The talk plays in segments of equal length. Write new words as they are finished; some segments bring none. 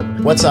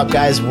What's up,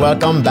 guys?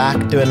 Welcome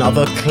back to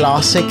another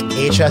classic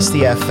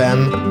HST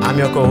FM. I'm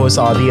your co-host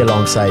Adi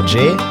alongside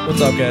Jay.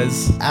 What's up,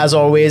 guys? As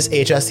always,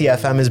 HST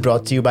FM is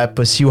brought to you by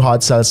Pursue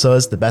Hard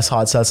Seltzers, the best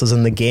hard seltzers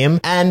in the game.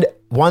 And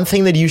one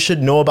thing that you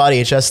should know about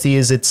HST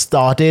is it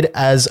started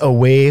as a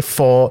way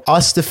for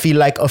us to feel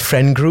like a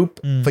friend group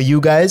for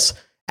you guys.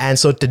 And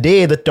so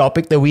today, the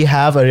topic that we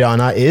have,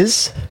 Ariana,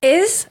 is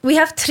we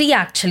have three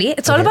actually.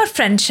 It's all about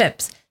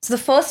friendships. So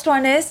the first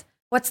one is,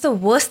 what's the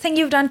worst thing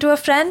you've done to a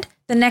friend?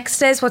 The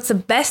next is, what's the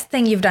best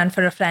thing you've done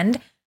for a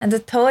friend? And the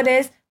third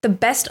is, the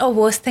best or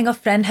worst thing a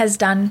friend has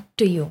done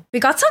to you. We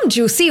got some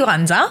juicy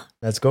ones, huh?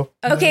 Let's go.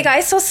 Okay,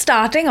 guys. So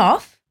starting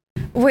off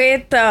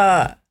with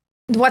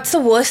what's the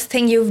worst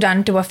thing you've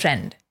done to a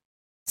friend?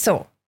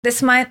 So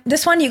this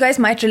one you guys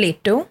might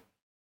relate to.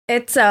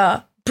 It's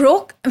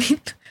broke. I mean,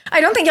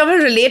 I don't think y'all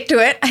will relate to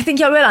it. I think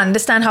y'all will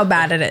understand how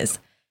bad it is.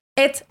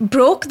 It's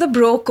broke the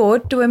bro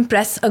code to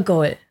impress a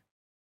girl.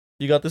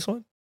 You got this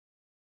one?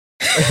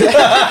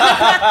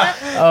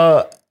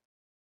 Uh,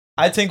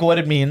 I think what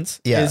it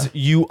means is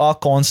you are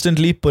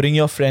constantly putting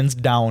your friends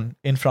down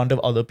in front of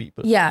other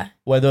people. Yeah.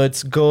 Whether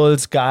it's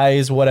girls,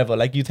 guys, whatever.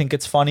 Like you think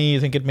it's funny,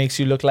 you think it makes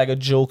you look like a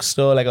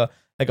jokester, like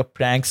a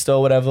prankster,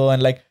 whatever,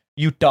 and like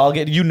you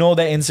target, you know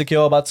they're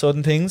insecure about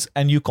certain things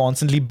and you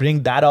constantly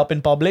bring that up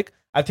in public.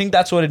 I think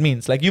that's what it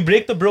means. Like you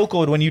break the bro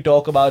code when you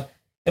talk about,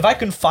 if I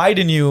confide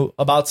in you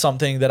about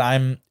something that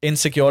I'm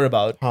insecure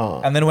about,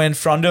 and then we're in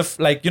front of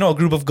like, you know, a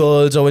group of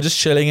girls or we're just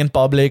chilling in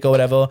public or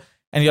whatever,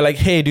 and you're like,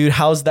 hey dude,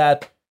 how's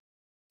that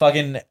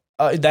fucking,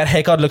 that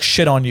haircut looks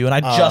shit on you. And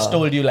I just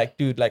told you like,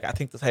 dude, like I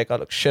think this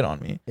haircut looks shit on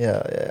me.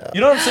 Yeah.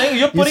 You know what I'm saying?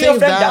 You're putting your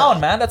friend down,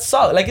 man. That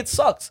sucks. Like it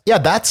sucks. Yeah,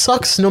 that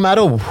sucks no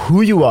matter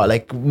who you are.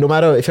 Like no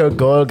matter if you're a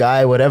girl,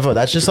 guy, whatever.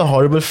 That's just a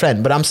horrible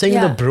friend. But I'm saying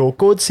the bro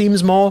code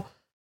seems more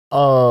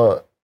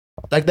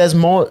like there's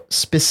more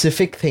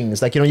specific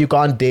things. Like, you know, you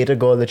can't date a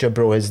girl that your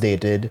bro has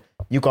dated.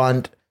 You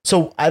can't.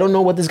 So I don't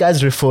know what this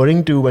guy's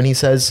referring to when he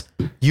says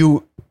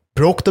you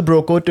broke the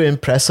bro code to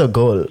impress a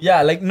girl.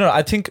 Yeah, like no,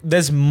 I think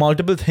there's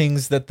multiple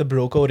things that the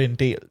bro code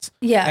entails.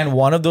 Yeah. And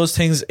one of those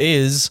things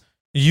is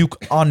you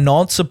are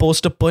not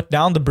supposed to put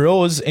down the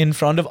bros in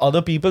front of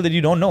other people that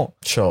you don't know.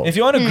 Sure. If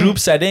you're in a group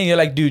setting, you're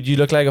like, dude, you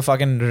look like a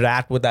fucking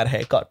rat with that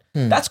haircut.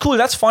 That's cool.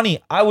 That's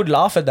funny. I would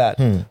laugh at that.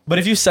 But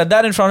if you said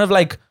that in front of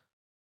like,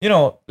 you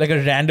know, like a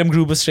random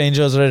group of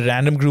strangers or a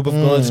random group of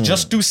girls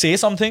just to say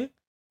something,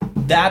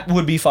 that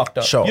would be fucked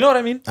up. Sure. You know what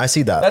I mean? I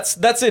see that.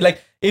 That's it.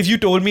 Like if you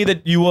told me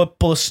that you were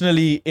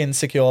personally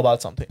insecure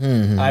about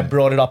something, I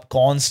brought it up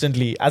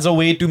constantly as a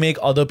way to make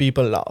other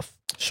people laugh.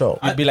 Sure.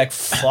 I'd be like,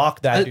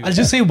 fuck that, dude. I'll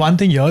just say one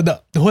thing here.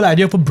 The whole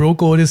idea of a bro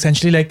code is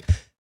essentially like,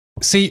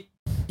 say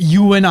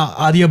you and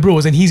Adi are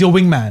bros and he's your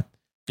wingman.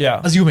 Yeah.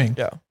 Assuming.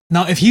 Yeah.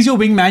 Now, if he's your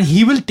wingman,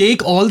 he will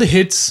take all the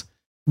hits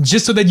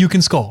just so that you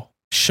can score.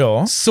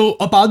 Sure. So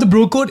a part of the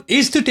bro code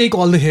is to take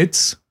all the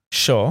hits.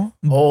 Sure.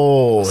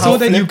 Oh. So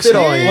then you flipped it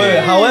on you. Wait,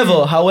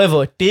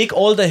 however, take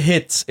all the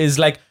hits is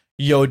like,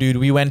 yo, dude,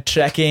 we went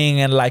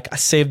trekking and like I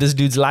saved this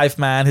dude's life,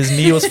 man. His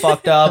knee was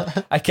fucked up.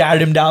 I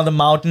carried him down the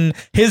mountain.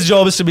 His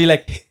job is to be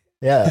like,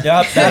 Yeah.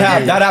 yeah,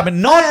 that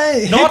happened. Not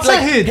Hits like,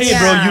 are hits. hey,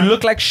 Yeah. bro, you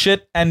look like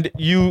shit and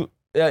you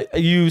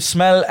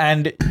smell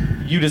and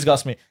you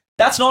disgust me.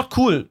 That's not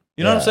cool.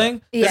 You know what I'm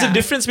saying? There's a Yeah.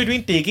 difference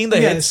between taking the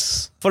hits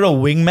Yes. for a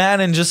wingman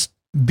and just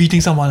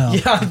Beating someone up.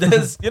 yeah.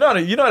 There's you know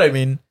what I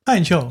mean.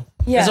 Fine, sure.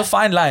 Yeah. There's a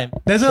fine line.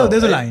 There's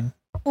a line.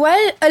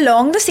 Well,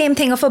 along the same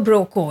thing of a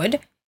bro code,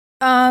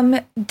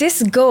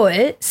 this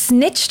girl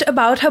snitched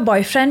about her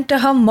boyfriend to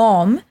her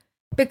mom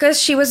because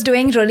she was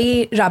doing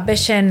really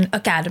rubbish in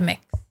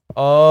academics.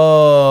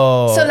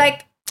 Oh. So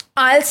like,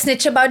 I'll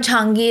snitch about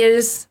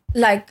Jahangir's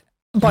like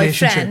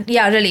boyfriend,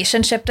 Relationship.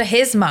 relationship to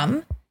his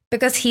mom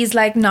because he's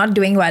like not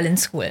doing well in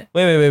school.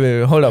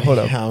 Wait. Hold up.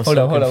 Yeah, I'm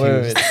so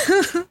Wait.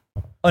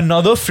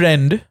 Another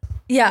friend,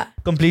 Yeah,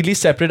 completely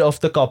separate of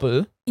the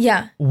couple,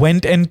 yeah,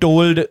 went and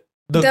told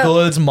the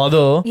girl's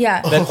mother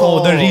yeah, that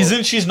the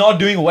reason she's not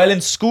doing well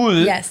in school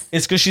Yes.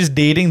 is because she's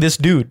dating this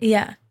dude.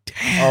 yeah.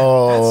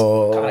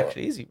 Oh. Kind of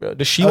crazy, bro.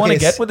 Does she want to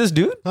get with this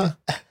dude?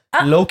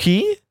 Low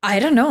key? I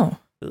don't know.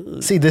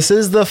 See, this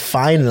is the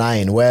fine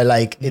line where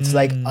like it's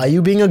like, are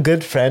you being a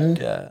good friend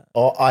Yeah.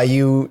 or are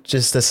you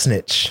just a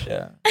snitch?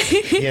 Yeah.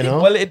 You know?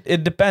 Well,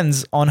 it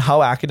depends on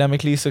how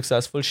academically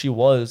successful she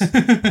was.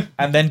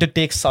 And then to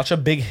take such a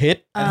big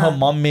hit and her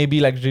mom may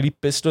be like really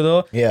pissed with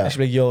her. Yeah. And she'll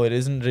be like, yo, it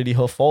isn't really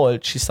her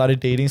fault. She started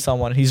dating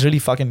someone. He's really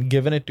fucking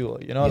given it to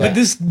her, you know? Yeah.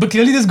 Like, But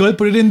clearly this girl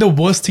put it in the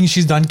worst thing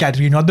she's done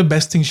category, not the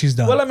best thing she's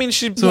done. well, I mean,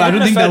 she So I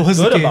don't think that felt was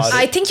the good case. about it.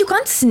 I think you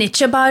can't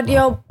snitch about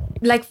your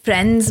like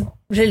friends'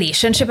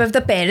 relationship if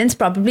the parents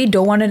probably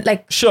don't want to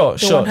like Sure.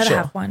 want her to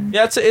have one.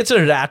 Yeah, it's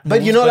a rat. But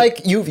move, you know,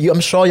 like you,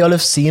 I'm sure y'all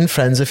have seen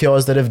friends of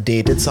yours that have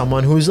dated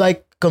someone who's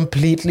like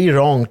completely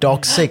wrong,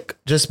 toxic,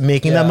 just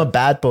making them a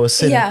bad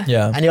person. Yeah.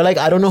 Yeah. And you're like,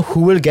 I don't know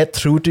who will get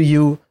through to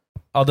you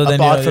other than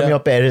apart from your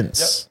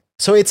parents.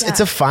 So it's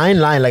a fine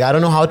line. Like I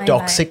don't know how Fine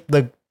toxic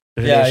the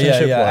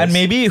relationship was. And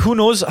maybe who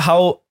knows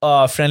how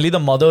friendly the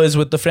mother is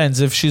with the friends.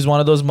 If she's one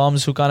of those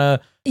moms who kind of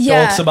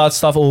Yeah. talks about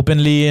stuff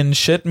openly and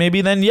shit,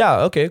 maybe then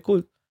okay,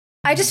 cool.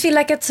 I just feel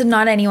like it's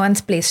not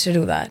anyone's place to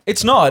do that.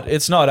 It's not.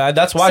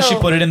 That's why she So,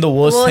 put it in the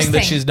worst worst thing that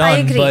thing. she's I done.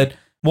 agree. But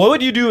what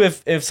would you do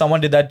if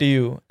someone did that to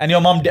you and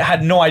your mom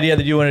had no idea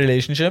that you were in a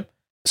relationship?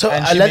 So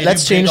And she made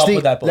let's you break change up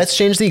with that person. let's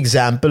change the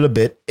example a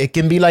bit. It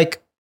can be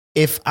like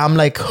if I'm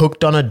like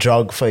hooked on a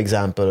drug, for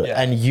example,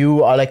 Yeah. and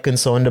you are like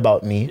concerned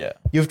about me. Yeah.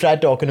 You've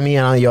tried talking to me,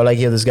 and you're like,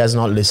 "Yeah, this guy's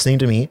not listening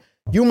to me."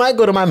 You might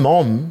go to my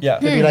mom. Yeah.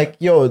 To be like,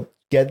 "Yo,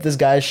 get this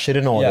guy's shit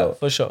in order." Yeah,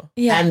 for sure.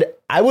 Yeah. And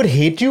I would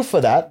hate you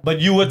for that. But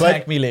you would But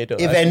thank me later.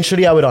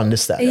 Eventually, I would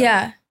understand.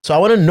 yeah. So I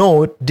want to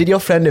know: did your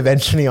friend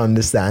eventually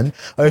understand,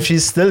 or if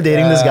she's still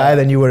dating this guy,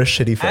 then you were a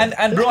shitty friend?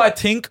 And bro, I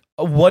think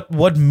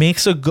what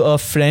makes a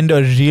friend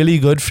a really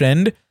good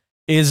friend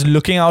is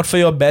looking out for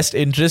your best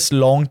interests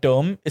long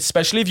term,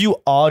 especially if you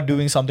are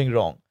doing something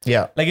wrong.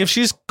 Yeah. Like if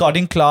she's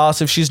cutting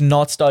class, if she's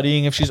not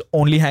studying, if she's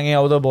only hanging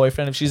out with her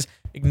boyfriend, if she's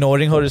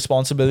ignoring her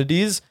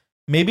responsibilities,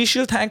 maybe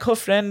she'll thank her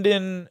friend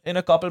in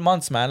a couple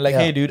months, man. Like, Yeah.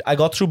 hey, dude, I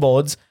got through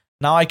boards.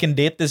 Now I can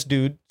date this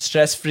dude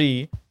stress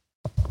free.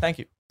 Thank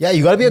you. Yeah,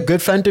 you gotta be a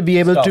good friend to be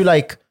able Stop. to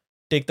like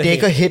Take the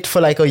take a hit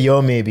for like a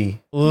year, maybe.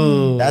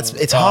 Ooh,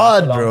 It's wow,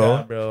 hard, long bro.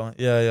 time, bro.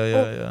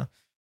 Yeah.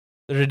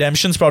 The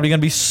redemption's probably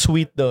gonna be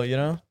sweet though, you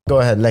know? Go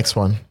ahead, next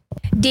one.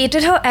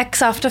 Dated her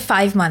ex after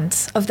 5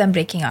 months of them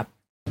breaking up.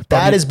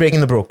 That is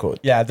breaking the bro code.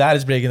 Yeah, that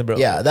is breaking the bro.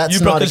 Yeah, that's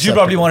you not because you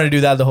probably acceptable. wanted to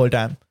do that the whole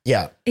time.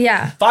 Yeah.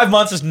 Yeah. 5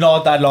 months is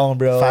not that long,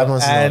 bro. 5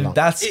 months is not and long.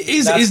 that's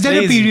Is that's there a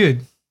crazy.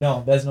 period?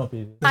 No, there's no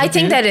period. I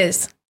think there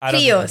is. I don't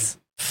 3 think years.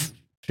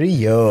 3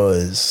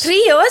 years. 3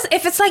 years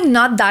if it's like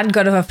not that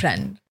good of a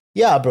friend.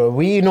 Yeah, bro.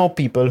 We know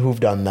people who've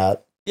done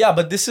that. Yeah,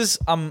 but this is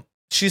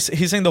he's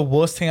saying the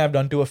worst thing I've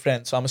done to a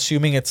friend, so I'm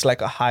assuming it's like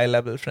a high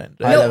level friend,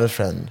 right? High level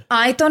friend.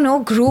 I don't know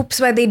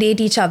groups where they date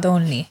each other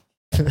only.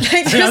 Like,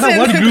 just Rihanna, in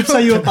what the groups group.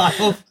 are you a part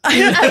of? But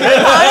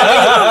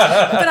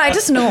I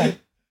just know.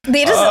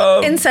 They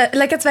just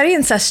like it's very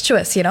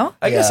incestuous, you know?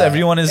 I guess Yeah.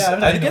 everyone is. Yeah,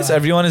 I guess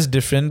everyone is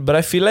different, but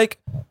I feel like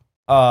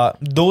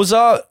those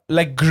are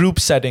like group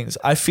settings.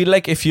 I feel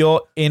like if you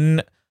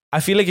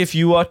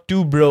are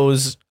two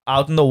bros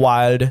out in the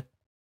wild,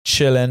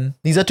 chilling.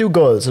 These are 2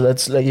 girls, so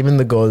let's like even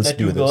the girls They're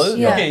do two this. girls.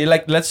 Yeah. Okay,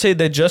 like let's say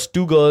they're just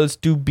 2 girls,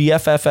 2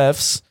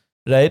 BFFs,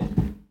 right?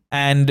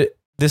 And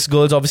this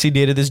girl's obviously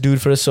dated this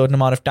dude for a certain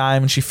amount of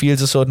time, and she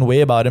feels a certain way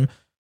about him.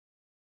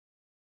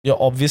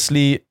 You're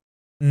obviously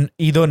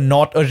either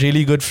not a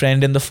really good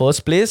friend in the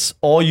first place,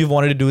 or you've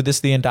wanted to do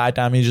this the entire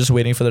time. You're just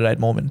waiting for the right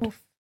moment,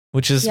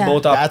 which is Yeah.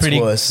 both are That's pretty.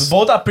 worse.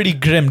 Both are pretty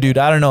grim, dude.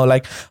 I don't know.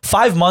 Like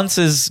 5 months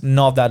is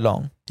not that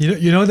long.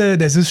 You know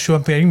there's this show,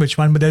 I'm forgetting which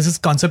one, but there's this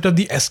concept of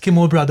the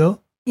Eskimo brother.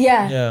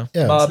 Yeah. Yeah,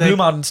 Yeah, Blue it's like-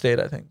 Mountain State,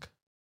 I think.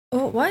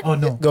 Oh, what? Oh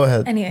no. Go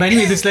ahead. Anyway. But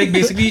anyways, it's like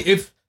basically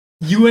if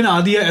you and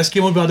Adi are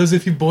Eskimo brothers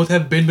if you both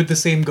have been with the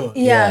same girl.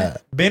 Yeah.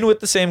 Been with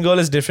the same girl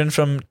is different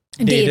from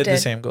dated the Dated.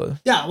 same girl.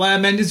 Yeah, what I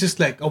meant is just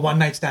like a one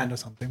night stand or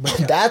something. But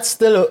yeah. That's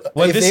still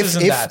Well, if, this if,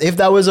 isn't if, that. if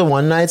that was a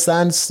one night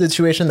stand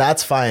situation,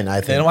 that's fine, I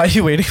Then think. why are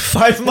you waiting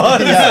 5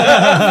 months?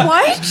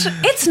 What?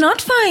 It's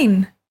not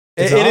fine.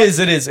 It is.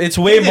 It's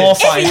way more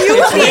fine. you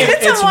dated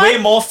It's way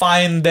someone- more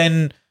fine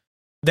than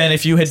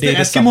if you had The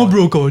dated Eskimo someone.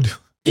 bro code.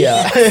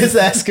 Yeah. It's the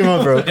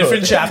Eskimo bro.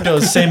 Different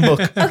chapters, same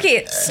book.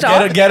 Okay,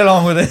 stop. Get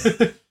along with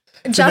it.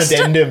 Just to,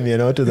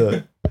 addendum, to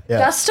the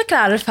just to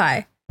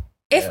clarify,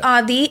 if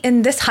Adi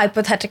in this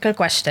hypothetical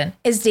question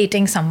is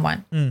dating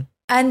someone,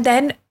 and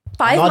then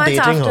 5 not months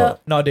dating after, her.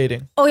 Not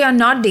dating. oh, you're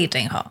not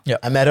dating her.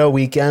 I met her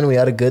weekend, we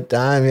had a good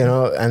time,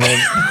 and then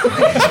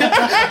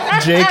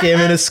Jay came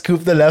in to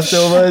scoop the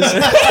leftovers.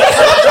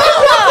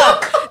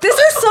 This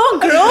is so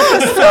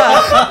gross.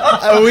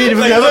 We've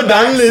never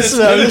done this,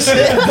 man.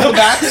 The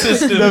back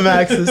system. The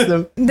Mac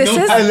system. This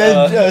is And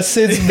then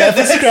Sid's meth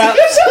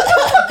scraps.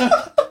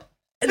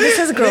 this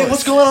is gross.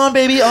 What's going on,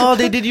 baby? Oh,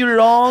 they did you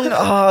wrong.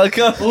 Oh,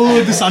 God.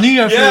 Oh, the Sunny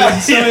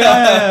reference.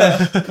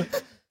 Yeah.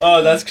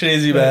 Oh, that's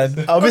crazy,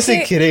 man. Obviously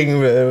Okay.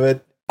 kidding,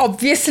 but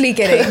Obviously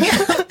kidding.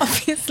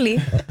 Obviously.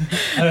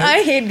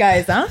 I hate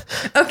guys, huh?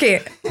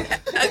 Okay.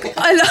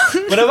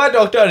 Whenever I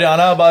talk to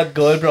Ariana about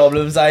girl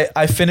problems,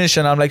 I finish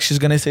and I'm like, she's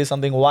gonna say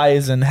something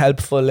wise and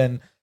helpful and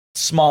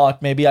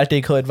smart. Maybe I'll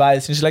take her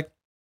advice. And she's like,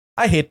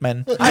 I hate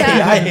men.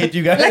 I hate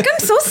you guys. Like, I'm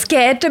so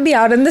scared to be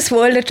out in this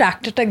world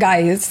attracted to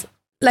guys.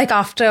 Like,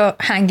 after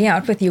hanging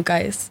out with you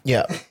guys.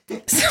 yeah.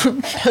 So,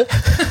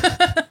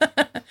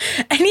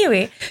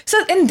 anyway, so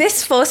in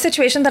this first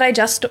situation that I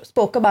just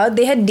spoke about,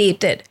 they had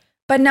dated.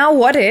 But now,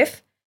 what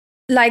if,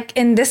 like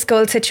in this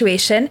girl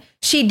situation,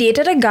 she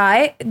dated a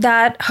guy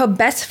that her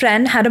best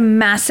friend had a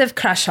massive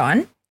crush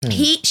on.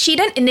 She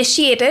didn't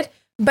initiate it,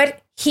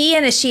 but he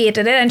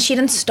initiated it, and she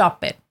didn't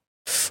stop it.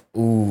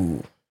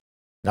 Ooh.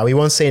 Now we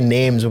won't say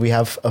names, but we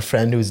have a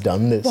friend who's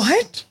done this.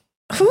 What?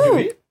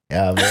 Who?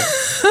 Yeah, but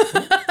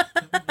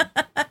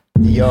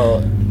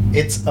yo,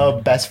 it's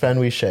a best friend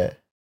we share.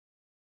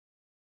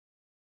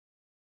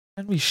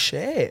 And we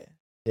share.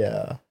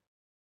 Yeah.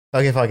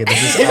 Okay, fuck it.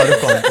 This is out of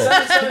context.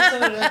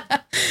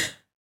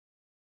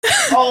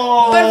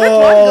 Oh, But with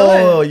what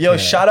girl? Yo,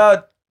 shout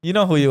out. You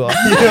know who you are.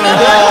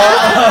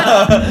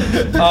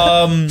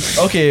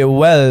 Okay,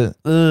 well,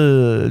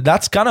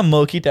 that's kind of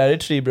murky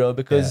territory, bro.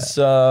 Because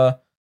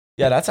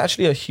that's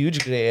actually a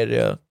huge gray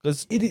area.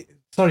 Because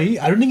Sorry,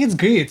 I don't think it's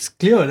great. It's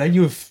clear. Like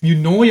you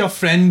know your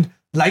friend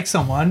likes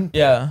someone.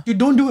 yeah. You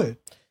don't do it.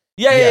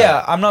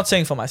 Yeah. I'm not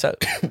saying for myself.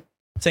 I'm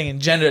saying in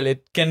general,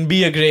 it can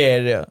be a gray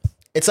area.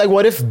 It's like,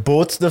 what if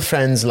both the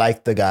friends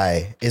like the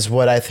guy? Is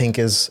what I think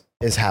is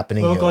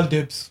happening We're here. called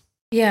dibs.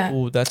 Yeah.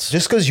 Ooh, that's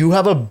Just because you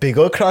have a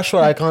bigger crush,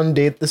 or I can't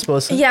date this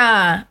person.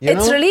 Yeah. You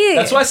It's know? really.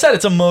 that's why I said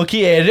it's a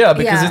murky area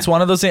because Yeah. it's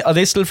one of those things. Are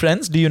they still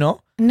friends? Do you know?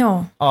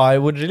 No. Oh, I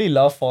would really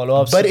love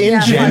follow-ups. But in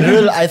Yeah.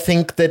 general, I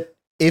think that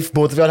if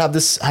both of y'all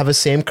have a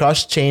same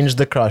crush, change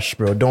the crush,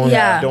 bro. Don't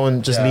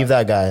just Yeah. leave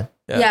that guy.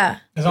 Yeah.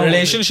 That's not-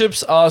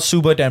 relationships are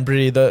super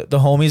temporary. The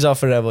homies are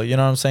forever. You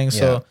know what I'm saying?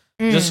 So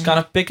just kind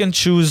of pick and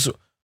choose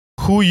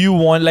who you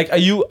want. Like, are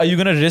you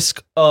gonna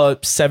risk a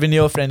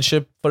 7-year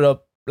friendship for a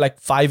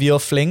 5-year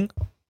fling?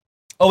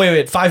 Oh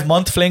wait,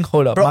 5-month fling.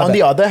 Hold up. Bro, my on bad.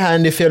 the other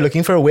hand, if you're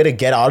looking for a way to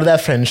get out of that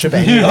friendship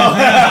anyway,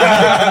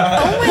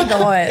 Oh my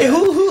god.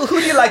 who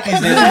do you like these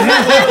days?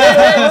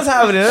 What's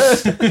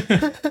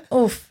happening?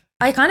 Oof.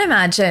 I can't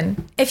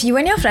imagine if you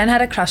and your friend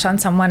had a crush on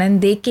someone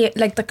and they came,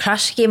 like the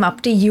crush came up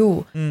to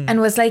you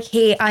and was like,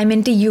 "Hey, I'm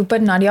into you,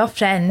 but not your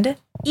friend."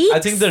 I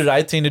think the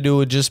right thing to do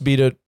would just be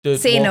to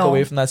Say walk no.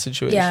 away from that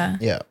situation. yeah.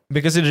 yeah.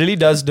 Because it really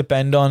does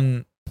depend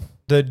on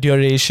the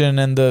duration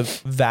and the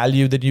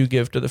value that you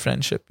give to the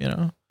friendship. You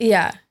know.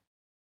 Yeah.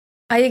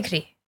 I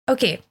agree.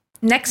 Okay.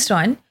 Next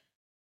one.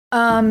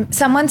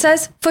 Someone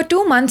says, for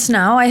 2 months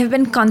now, I have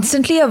been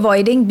constantly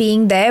avoiding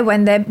being there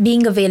when they're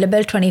being available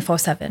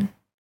 24/7.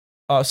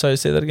 Oh, sorry.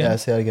 Say that again. Yeah,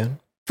 say that again.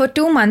 For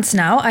 2 months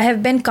now, I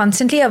have been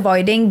constantly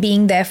avoiding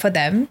being there for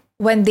them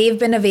when they've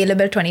been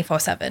available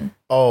 24/7.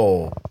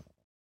 Oh,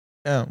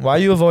 Yeah. Why are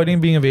you avoiding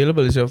being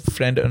available? Is your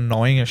friend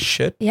annoying as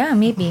shit? Yeah,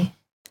 maybe.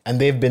 and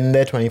they've been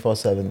there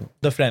 24/7.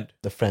 The friend.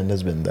 The friend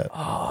has been there.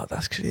 Oh,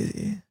 that's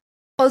crazy.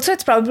 Also,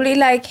 it's probably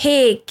like,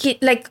 hey,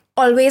 like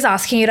always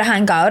asking you to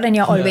hang out and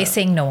you're always Yeah.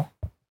 saying no.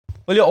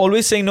 Well, you're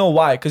always saying no.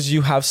 Why? Because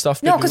you have stuff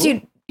to No, do? because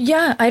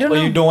I don't Or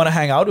know. you don't want to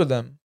hang out with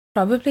them.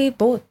 Probably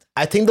both.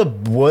 I think the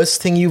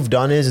worst thing you've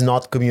done is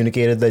not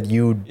communicated that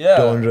you Yeah.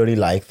 don't really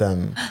like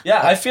them.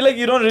 Yeah, I feel like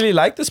you don't really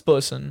like this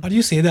person. How do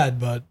you say that?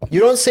 But You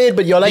don't say it,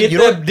 but you're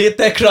like Date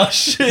their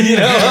crush. You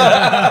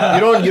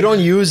know? you don't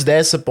use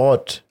their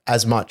support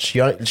as much.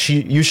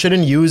 You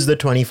shouldn't use the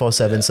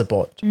 24/7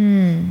 support.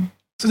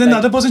 so then the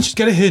other person should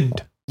get a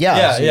hint. Yeah,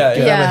 Yeah, so yeah,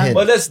 give them a yeah. hint.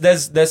 Well,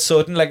 there's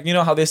certain, like, you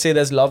know how they say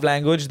there's love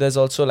language. There's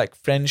also like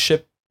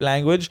friendship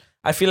language.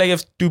 I feel like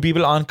if two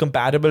people aren't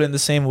compatible in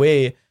the same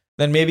way,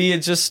 then maybe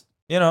it's just,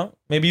 you know,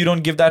 maybe you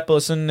don't give that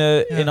person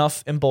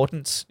enough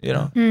importance. You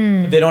know,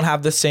 if they don't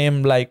have the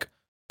same like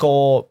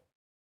core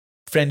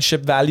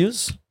friendship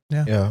values.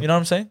 Yeah. You know what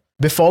I'm saying?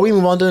 Before we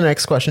move on to the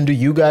next question, do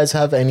you guys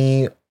have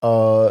any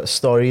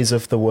stories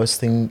of the worst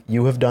thing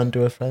you have done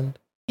to a friend?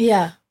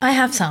 Yeah, I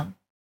have some.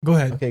 Go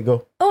ahead. Okay,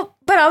 go. Oh,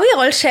 but are we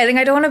all sharing?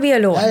 I don't want to be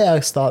alone. Yeah,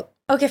 start.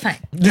 Okay, fine.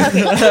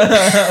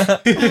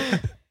 Okay.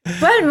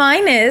 Well,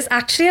 mine is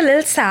actually a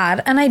little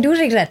sad and I do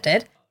regret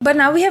it. But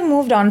now we have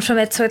moved on from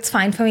it, so it's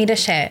fine for me to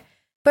share.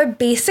 But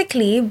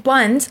basically,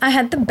 once I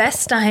had the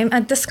best time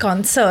at this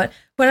concert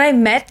where I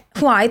met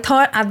who I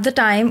thought at the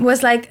time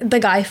was like the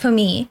guy for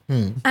me.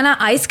 And our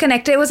eyes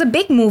connected. It was a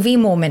big movie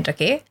moment,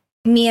 okay?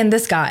 Me and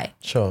this guy.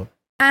 Sure.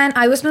 And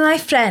I was with my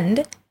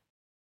friend.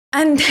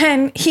 And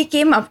then he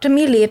came up to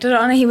me later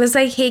on and he was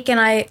like, hey, can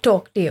I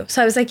talk to you?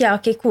 So I was like, yeah,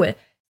 okay, cool.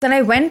 Then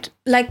I went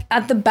like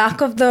at the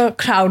back of the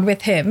crowd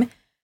with him.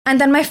 And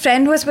then my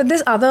friend was with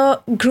this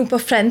other group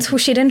of friends who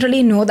she didn't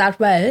really know that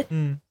well.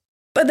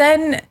 But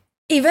then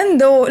even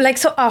though, like,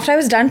 so after I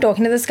was done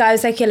talking to this guy, I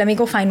was like, okay, let me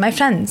go find my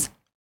friends.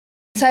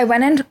 So I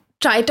went and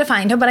tried to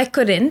find her, but I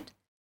couldn't.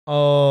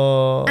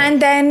 Oh. And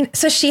then,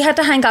 so she had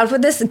to hang out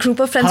with this group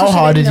of friends. How who she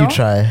hard didn't did you know.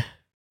 try?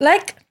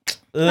 Like,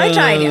 I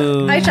tried,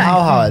 yeah. I tried.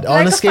 How hard? Like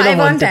On a a scale of 5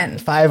 1 on to 10.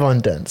 5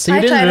 on 10. So you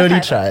I didn't tried a really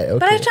 5. try. Okay.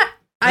 But I tried.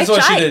 That's I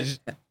what tried. she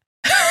did.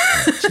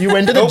 You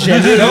went to the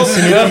general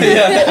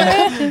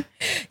vicinity.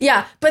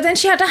 Yeah, but then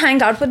she had to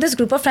hang out with this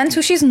group of friends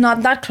who she's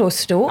not that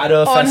close to At a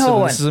on her festival.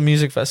 own. This is a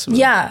music festival.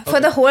 Yeah, for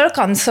the whole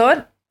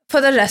concert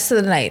for the rest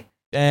of the night.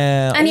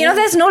 And you know,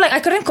 there's no, like, I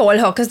couldn't call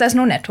her because there's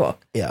no network,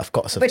 Yeah, of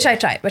course. which I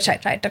tried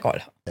to call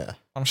her.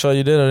 I'm sure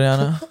you did,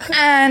 Ariana.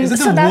 And Is that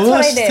so the that's what I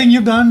worst did. thing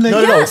you've done? Like,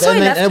 No, Yeah, no. so I And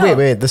left then, her.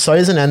 wait. The story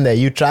doesn't end there.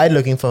 You tried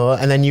looking for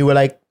her, and then you were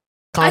like,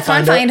 I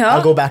can't find her.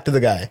 I'll go back to the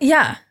guy.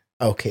 Yeah.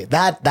 Okay,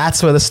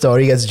 that's where the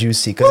story gets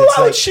juicy because Well, it's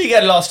why would like she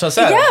get lost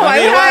herself? Yeah, I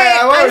mean, why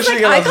I would was she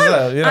like, get I lost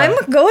herself? You know? I'm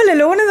a girl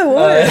alone in the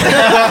world.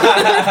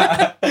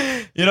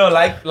 You know,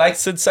 like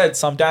Sid said,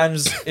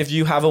 sometimes if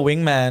you have a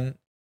wingman,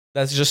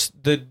 that's just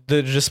the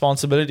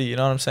responsibility. You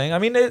know what I'm saying? I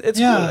mean, it's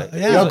Yeah, cool. Like,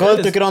 yeah. your girl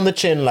it took it on the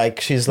chin,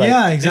 like she's like,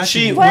 yeah, Did exactly.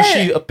 she Well- was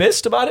she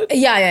pissed about it?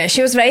 Yeah,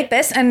 she was very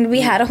pissed, and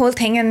we had a whole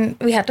thing, and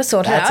we had to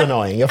sort it that's out.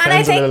 annoying. Your And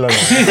I friend's a think- little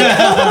annoying.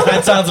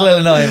 That sounds a little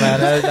annoying, man.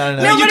 I don't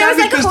know. No, you but it can't was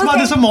be like a pissed whole about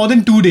this thing. for more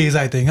than 2 days,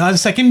 I think. The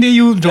second day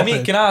you drop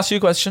it. Can I ask you a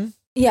question?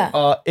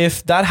 Yeah.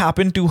 If that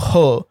happened to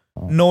her,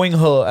 knowing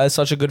her as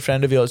such a good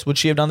friend of yours, would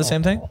she have done the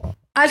same thing?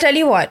 I'll tell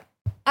you what.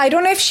 I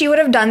don't know if she would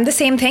have done the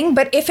same thing,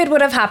 but if it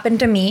would have happened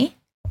to me,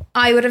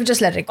 I would have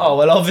just let it go. Oh,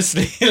 well,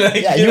 obviously.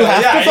 Like, Yeah, you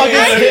have to fucking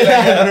say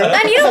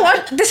that. And you know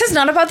what? This is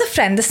not about the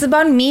friend. This is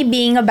about me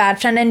being a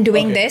bad friend and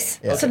doing this.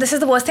 So this is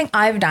the worst thing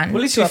I've done. Well,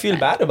 at least to you a feel friend.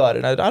 bad about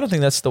it. I don't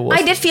think that's the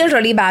worst. I did feel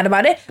really bad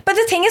about it. But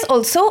the thing is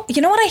also,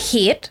 you know what I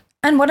hate?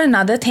 And what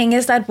another thing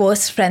is that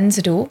worst friends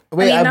do?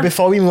 Wait, I mean,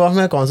 before we move on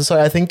from the concert,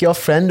 sorry, I think your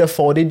friend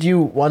afforded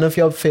you one of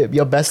your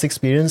best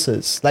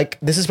experiences. Like,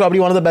 this is probably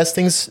one of the best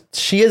things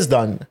she has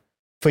done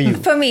for you.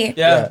 for me,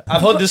 Yeah,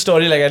 I've heard this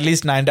story like at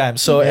least 9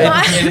 times. So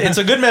it's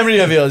a good memory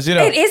of yours, you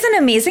know. it is an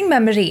amazing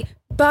memory.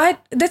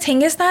 But the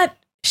thing is that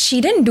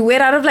she didn't do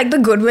it out of like the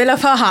goodwill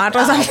of her heart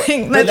or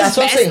something. But that's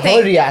the what I'm best saying. thing.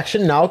 Her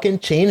reaction now can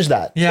change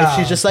that. Yeah. If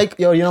she's just like,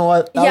 yo, you know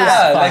what? That Yeah,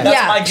 was like, fine.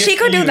 that's my gift she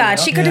could to do you, that. you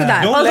know? She could do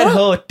that. Don't let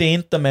Although, her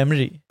taint the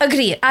memory.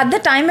 agree. At the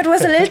time, it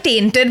was a little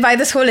tainted by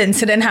this whole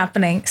incident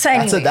happening. So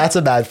anyway, That's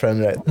a bad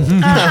friend, right?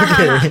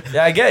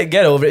 Yeah, I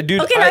get over it,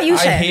 dude. Okay, now you I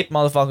share. hate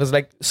motherfuckers.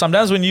 Like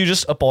sometimes when you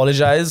just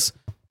apologize,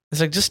 it's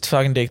like just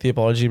fucking take the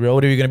apology, bro.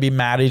 What are you gonna be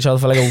mad at each other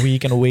for like a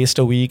week and waste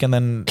a week and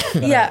then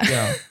yeah. you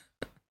know?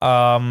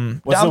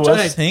 What's I'm the trying to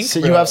worst? think, So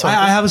you bro. have something?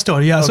 I have a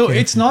story. Yeah. So Okay.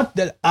 it's not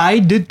that I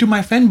did to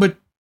my friend, but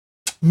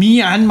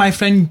me and my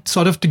friend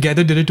sort of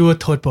together did it to a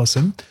third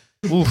person.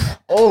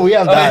 Oh, we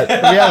have that.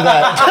 We have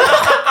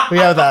that. We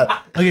have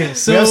that. Okay.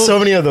 So We have so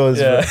many of those.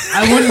 Yeah.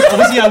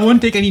 I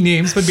won't take any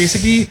names, but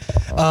basically,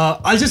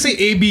 I'll just say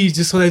AB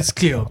just so that it's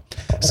clear.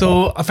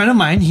 So a friend of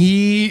mine,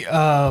 we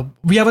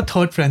have a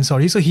third friend,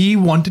 sorry. So he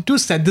wanted to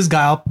set this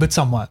guy up with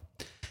someone.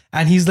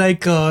 And he's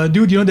like,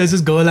 dude, you know, there's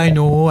this girl I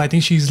know. I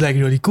think she's like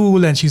really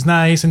cool and she's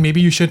nice and maybe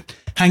you should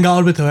hang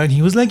out with her. And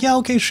he was like, yeah,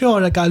 okay,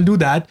 sure. Like, I'll do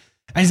that.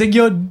 And he's like,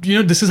 you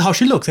know, this is how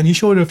she looks. And he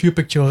showed her a few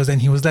pictures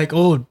and he was like,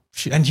 oh,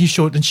 and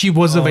she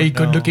was a very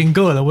good looking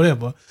girl or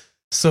whatever.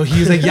 So he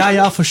was like,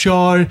 yeah, for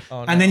sure.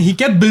 And then he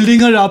kept building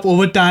her up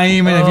over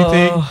time and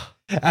everything.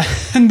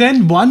 And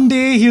then one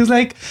day he was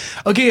like,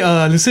 okay,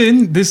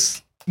 listen,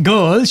 this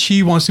girl,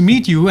 she wants to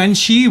meet you and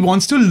she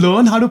wants to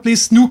learn how to play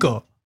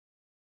snooker.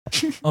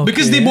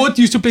 Because they both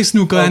used to play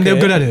snooker and they're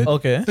good at it.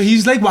 Okay. So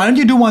he's like, why don't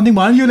you do one thing?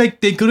 Why don't you like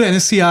take her to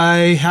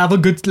NSCI, have a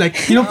good,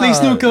 like, you know, play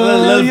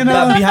snooker, you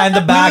know, behind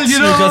the back you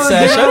know, snooker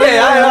session. yeah, Okay,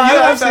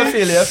 yeah, I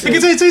feel you.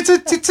 because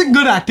it's a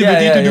good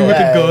activity Yeah, to do with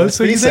yeah, a girl. yeah. So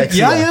Pretty he's like, sexy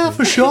yeah,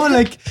 for sure.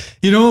 Like,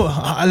 you know,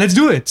 let's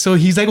do it. So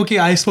he's like, okay,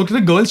 I spoke to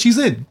the girl. She's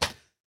in.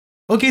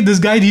 Okay, this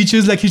guy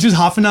reaches like he's just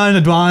half an hour in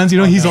advance. You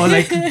know, he's all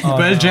like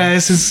well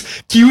dressed.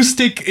 His cue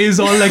stick is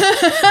all like,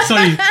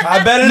 sorry.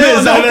 I bet it No,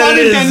 is. no I bet pun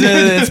it is.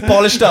 intended. It's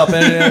polished up.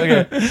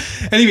 Okay.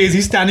 Anyways,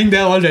 he's standing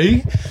there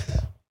already.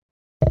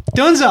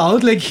 Turns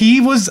out, like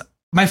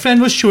my friend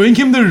was showing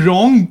him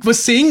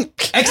was saying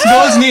X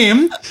girl's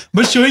name,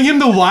 but showing him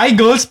the Y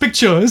girl's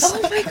pictures.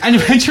 And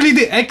eventually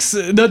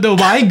the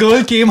Y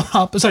girl came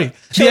up. Sorry,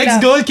 the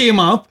X girl came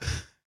up,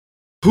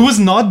 who was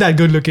not that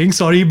good looking.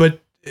 Sorry, but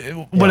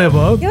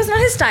whatever. It was not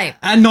his type.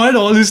 And not at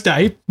all his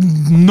type.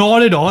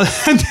 Not at all.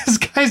 And this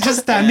guy's just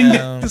standing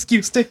there with his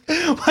cue stick,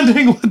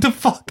 wondering what the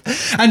fuck.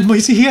 And you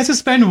see, he has to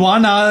spend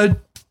 1 hour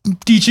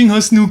teaching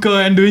her snooker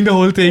and doing the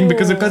whole thing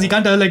because he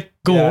can't tell her, like,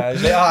 go. Yeah,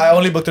 he's like, I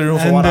only booked a room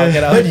for And, 1 hour.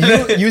 Get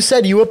out. But you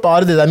said you were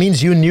part of this. That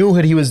means you knew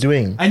what he was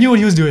doing. I knew what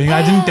he was doing.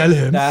 I didn't tell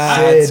him.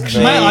 That's Shit,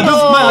 crazy. My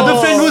other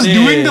friend was Shit.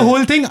 doing the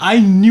whole thing. I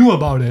knew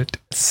about it.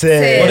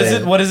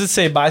 Sick. What does it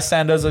say?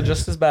 Bystanders are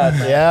just as bad.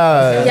 Man.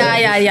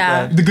 Yeah.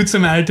 Yeah. The Good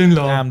Samaritan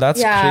law. Damn, that's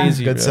Yeah.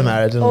 crazy. Good bro.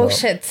 Samaritan. Oh law.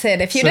 shit,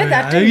 Sid. If you So, did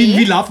that yeah, to we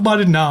me, laugh about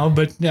it now,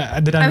 but yeah,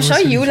 at the time. I'm it sure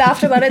was you serious.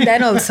 laughed about it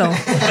then also.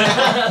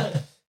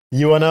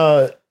 You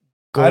wanna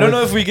go I don't with-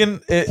 know if we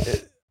can.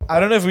 I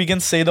don't know if we can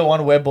say the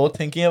one we're both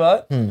thinking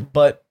about,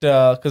 but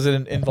because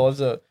it involves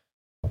a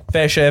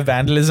fair share of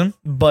vandalism.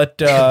 But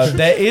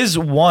there is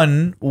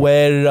one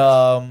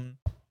where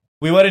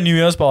we were at a New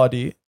Year's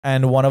party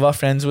and one of our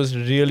friends was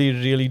really,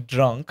 really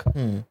drunk,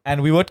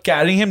 and we were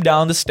carrying him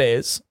down the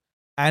stairs,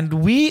 and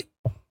we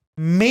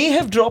may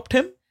have dropped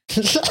him,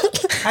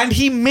 and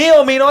he may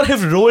or may not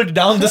have rolled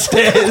down the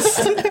stairs.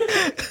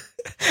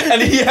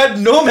 And he had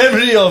no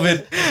memory of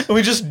it.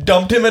 We just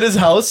dumped him at his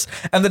house,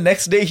 and the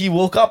next day he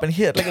woke up and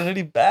he had like a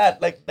really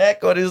bad like neck,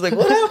 or he was like,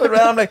 "What happened?"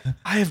 Man? I'm like,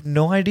 "I have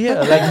no idea."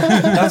 Like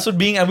that's what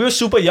being, and we were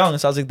super young,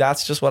 so I was like,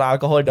 "That's just what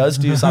alcohol does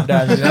to you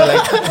sometimes," you know.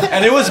 Like,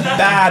 and it was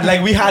bad.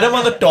 Like we had him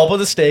on the top of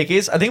the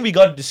staircase. I think we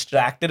got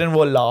distracted and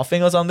were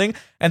laughing or something,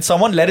 and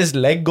someone let his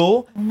leg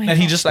go, and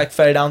he just like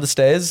fell down the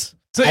stairs.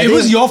 So it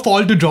was your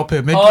fault to drop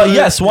him.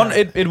 Yes,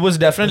 it was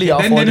definitely our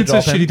fault Then to it's a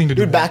drop him. shitty thing to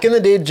do. Dude, back in the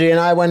day, Jay and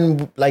I,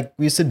 when like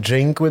we used to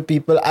drink with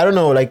people, I don't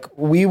know, like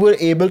we were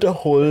able to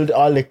hold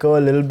our liquor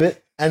a little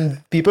bit,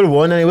 and people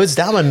weren't, and it was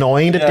damn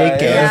annoying to take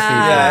care of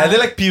people. Yeah, and they're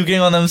like puking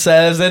on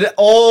themselves.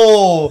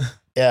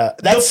 Yeah,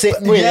 that's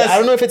wait. yes. I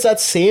don't know if it's that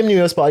same New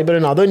Year's party, but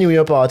another New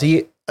Year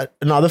party,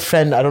 another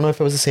friend. I don't know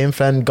if it was the same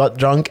friend. Got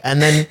drunk,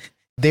 and then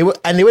they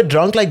were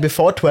drunk like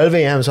before 12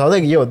 a.m. So I was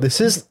like, "Yo,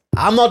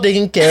 I'm not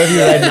taking care of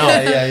you right now."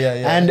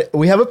 Yeah. And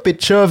we have a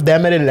picture of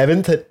them at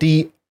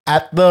 11:30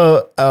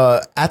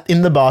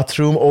 in the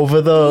bathroom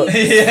over the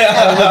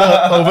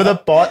over the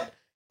pot.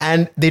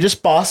 And they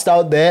just passed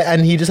out there,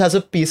 and he just has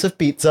a piece of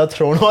pizza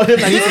thrown on him,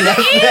 and he's left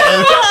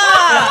there.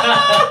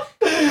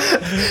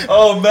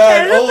 Oh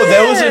man! Oh,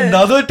 there was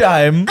another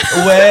time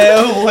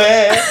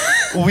where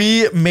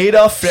we made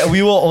our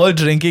we were all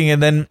drinking,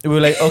 and then we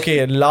were like,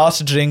 okay,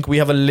 last drink, we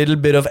have a little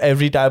bit of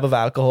every type of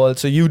alcohol,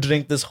 so you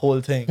drink this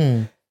whole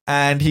thing.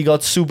 And he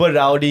got super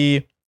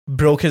rowdy,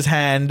 broke his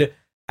hand,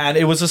 and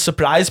it was a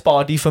surprise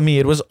party for me.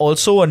 It was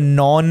also a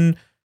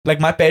like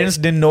my parents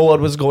didn't know what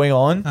was going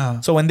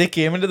on. So when they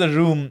came into the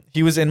room,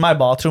 he was in my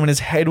bathroom and his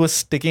head was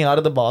sticking out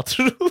of the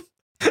bathroom.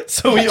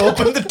 So we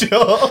opened the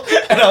door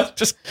and I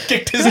just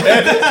kicked his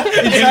head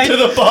into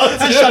the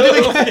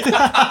bathroom.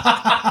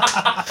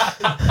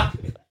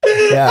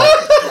 Yeah.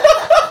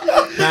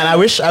 Man, I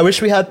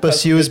wish we had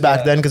pursues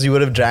back then, because you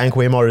would have drank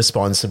way more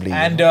responsibly.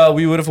 And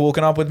we would have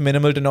woken up with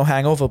minimal to no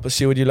hangover.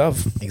 Pursue what you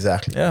love.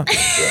 Exactly. Yeah.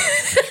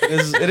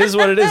 It is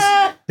what it is.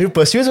 Dude,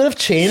 pursues would have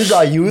changed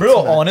our youth.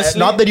 Bro, man. honestly.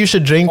 Not that you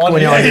should drink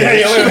when you're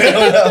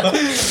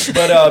underage.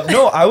 But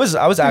no, I was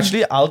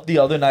actually out the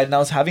other night and I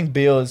was having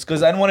beers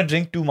because I didn't want to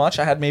drink too much.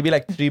 I had maybe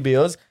like 3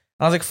 beers. And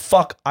I was like,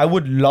 fuck, I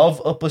would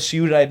love a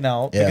Pursue right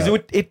now. Yeah.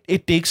 Because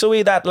it takes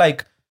away that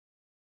like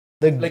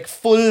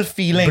full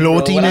feeling.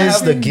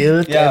 Bloatiness, the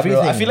guilt,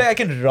 everything. Bro, I feel like I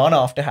can run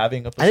after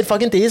having a Pursue. And it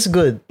fucking tastes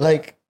good.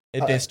 Like,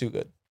 it tastes too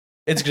good.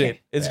 It's great.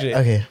 It's great.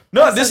 okay.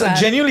 No, this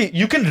genuinely,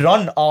 you can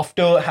run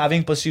after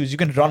having Pursues. You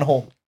can run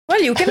home.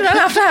 Well, you can run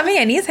after having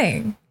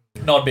anything.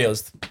 Not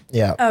beers.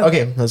 Yeah.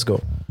 Okay. Okay, let's go.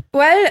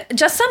 Well,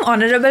 just some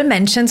honorable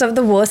mentions of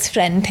the worst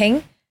friend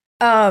thing.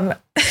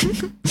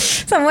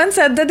 Someone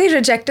said that they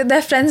rejected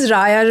their friend's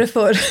Raya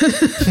referral.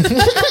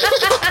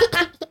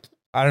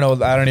 I don't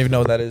know. I don't even know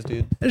what that is,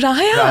 dude.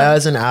 Raya? Raya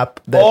is an app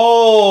that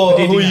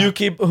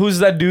Who's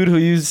that dude who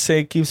you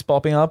say keeps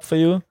popping up for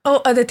you? Oh,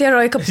 Aditya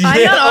Roy Kapoor.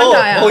 I'm not on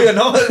Raya. Oh, you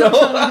know.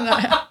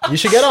 you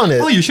should get on it.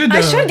 Oh, you should.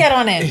 I should get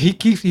on it. He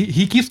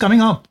keeps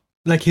coming up.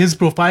 Like his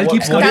profile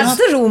keeps what coming That's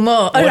up. the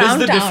rumor What is around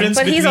the town. difference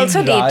But he's between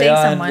also dating Raya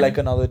someone. and like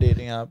another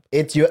dating app?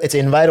 It's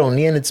invite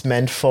only, and it's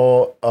meant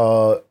for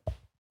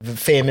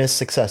famous,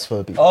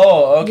 successful people.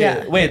 Oh,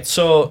 okay. Yeah. Wait,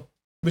 so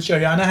Which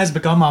Ariana has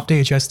become after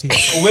HST.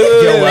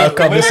 You're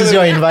welcome. This is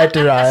your invite to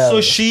Raya. So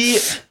she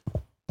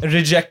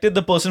rejected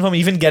the person from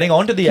even getting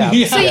onto the app.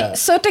 Yeah.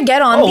 So to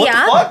get on the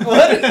app,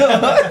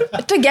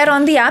 What? to get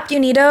on the app, you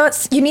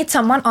need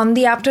someone on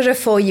the app to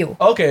refer you.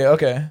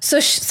 Okay. So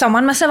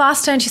someone must have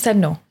asked her, and she said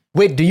no.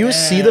 Wait, do you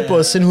see the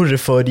person who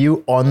referred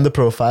you on the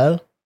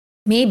profile?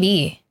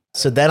 Maybe.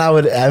 So then I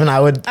would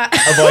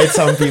avoid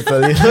some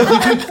people. You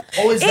know?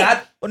 Oh, is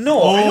that?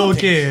 No. I Oh, don't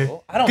okay. think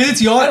so. I don't Because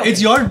think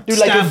it's your Dude,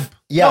 like stamp.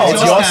 yeah, No,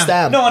 it's no, your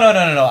stamp. stamp.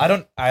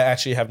 No. I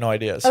actually have no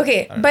idea. So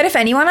Okay, but if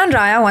anyone on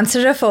Raya wants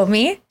to refer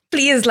me,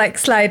 please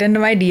slide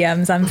into my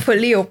DMs. I'm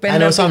fully open. I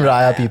know some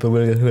Raya people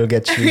will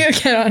get you. We'll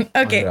get on.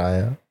 Okay.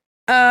 On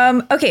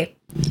Raya. Okay.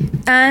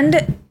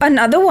 And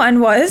another one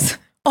was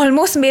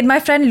almost made my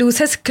friend lose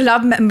his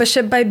club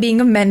membership by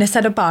being a menace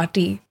at a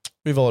party.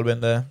 We've all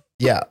been there.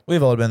 Yeah.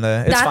 We've all been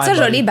there. It's That's fine, a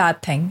really buddy.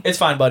 bad thing. It's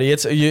fine, buddy.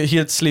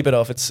 He'll sleep it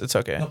off. It's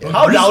okay. problem.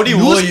 How rowdy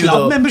were Loose you club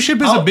though?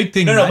 membership is a big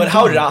thing, No, man. but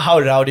how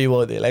rowdy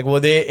were they? Like, were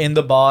they in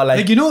the bar?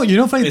 Like you know,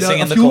 for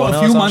pissing in the a corner or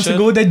few some months shit?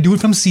 ago, that dude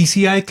from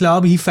CCI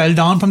Club, he fell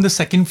down from the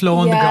second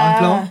floor on the ground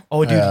floor.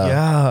 Oh, dude,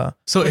 yeah.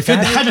 So if you're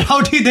that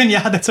rowdy, then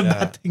yeah, that's a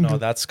bad thing. No, dude.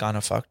 that's kind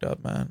of fucked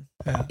up, man.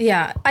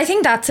 Yeah. I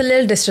think that's a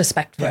little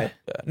disrespectful.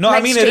 No, Like,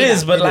 I mean it straight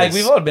is, up. but It like is.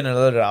 we've all been a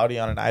little rowdy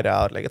on a night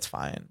out. Like it's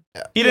fine.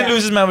 He didn't Yeah.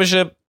 lose his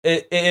membership.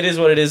 It is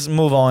what it is.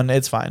 Move on.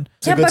 It's fine.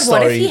 Yeah, a good but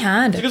what if story. he It's a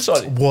had? good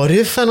story. What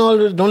if and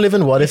all? Don't live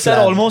in what He if. said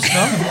land. almost,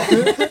 no?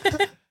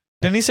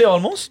 Didn't he say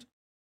almost?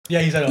 Yeah,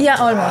 he's a Yeah,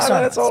 almost.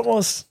 That's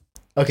almost.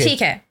 Okay.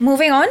 ठीक है.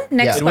 Moving on.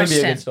 Next It will be a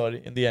question. good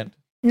story in the end.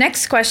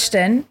 Next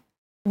question.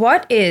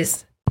 What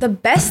is the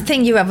best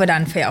thing you've ever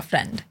done for your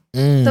friend?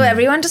 So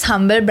everyone just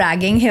humble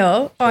bragging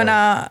here on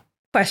our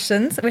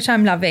questions, which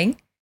I'm loving.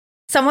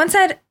 Someone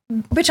said,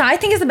 which I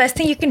think is the best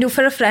thing you can do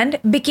for a friend,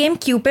 became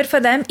Cupid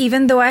for them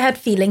even though I had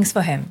feelings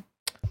for him.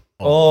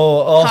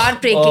 Oh,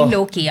 Heartbreaking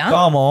low-key, huh?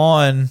 Come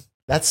on.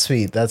 That's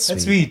sweet. That's sweet.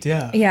 That's sweet,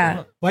 yeah.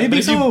 Yeah. Why you But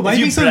being if you, so? Why if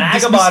you you being so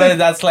brag about dismissive? it,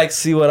 that's like,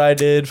 see what I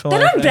did for They're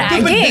my not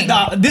friend. bragging.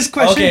 But this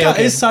question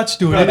Okay. is such,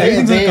 dude. Right,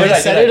 Everything's They You're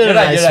right, said you're it in a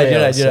right, nice you're right, way you're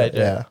right, also. you're right,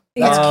 Yeah.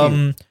 Yeah. That's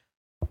cute.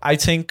 I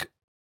think,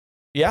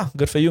 yeah,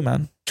 good for you,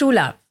 man. True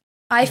love.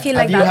 I feel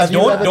like you- that's... have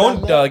you ever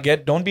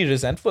done Don't be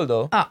resentful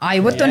though. I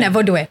would to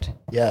never do it.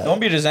 Yeah. Don't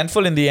be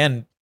resentful in the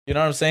end. You know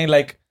what I'm saying?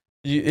 Like,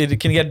 it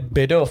can get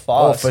bitter fast.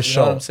 Oh, for You know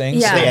sure. what I'm saying?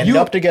 Yeah. They end You-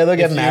 up together,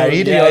 get if you-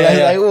 married. yeah, you're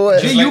yeah. like, oh,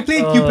 Jay, it's you like,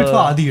 played Cupid for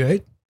Adi,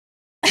 right?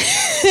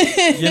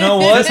 You know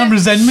There's what? some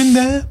resentment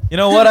there. You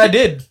know what? I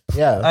did.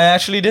 yeah. I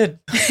actually did.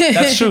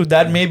 That's true.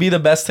 That may be the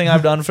best thing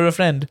I've done for a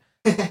friend.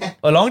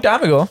 A long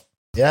time ago.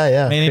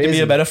 Yeah. May need to be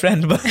Crazy. a better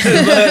friend, but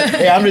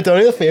Hey, I'm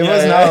returning the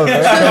favors Yeah, now. bro.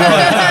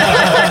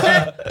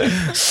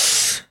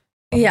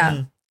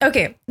 Yeah.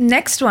 Okay.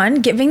 Next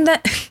one.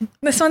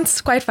 This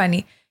one's quite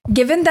funny.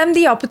 Giving them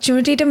the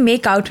opportunity to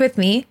make out with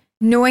me,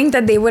 knowing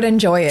that they would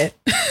enjoy it.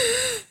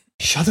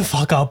 Shut the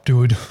fuck up,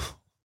 dude.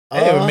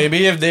 Hey,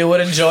 maybe if they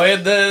would enjoy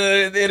it,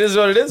 then it is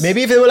what it is.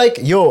 Maybe if they were like,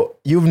 yo,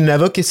 you've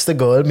never kissed a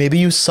girl, maybe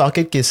you suck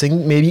at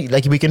kissing, maybe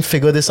like we can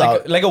figure this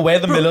out. like a Where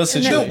the Miller No,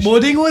 situation.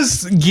 Boding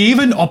gave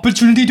an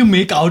opportunity to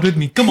make out with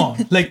me. Come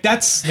on. Like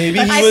that's Maybe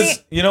But he I was,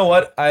 think- you know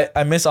what?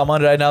 I miss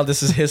Aman right now.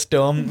 This is his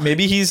term.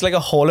 Maybe he's like a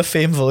Hall of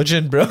Fame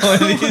virgin, bro.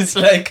 And he's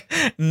like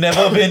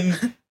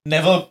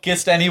never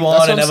kissed anyone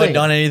That's what and I'm never saying.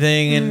 done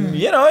anything. And,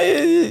 you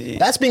know,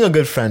 That's being a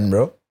good friend,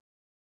 bro.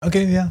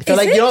 okay, yeah. So Is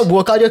like, it? you know,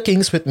 work out your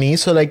kinks with me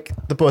so like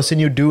the person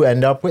you do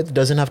end up with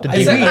doesn't have to I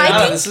deal agree. with I it.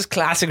 think- this is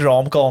classic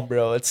rom-com,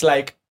 bro. It's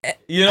like,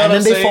 you know And what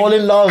I'm then they saying? fall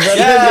in love.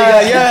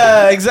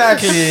 Yeah,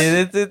 exactly.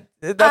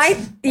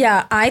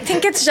 I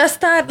think it's just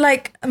that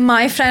like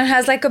my friend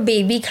has like a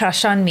baby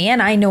crush on me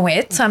and I know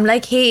it. So I'm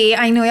like, hey,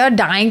 I know you're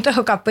dying to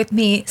hook up with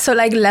me. So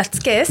like, let's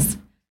kiss.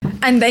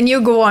 And then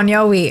you go on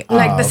your way.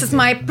 Like, this is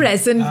my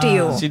present to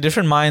you. See,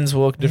 different minds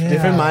work differently.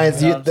 Different minds.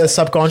 The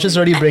subconscious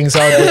already brings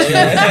out what you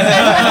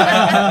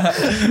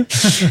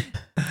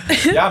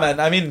Yeah, man.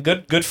 I mean,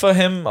 good for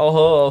him or her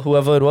or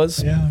whoever it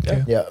was. Yeah,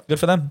 okay. Yeah. Good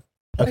for them.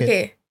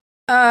 Okay.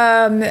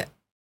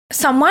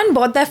 Someone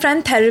bought their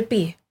friend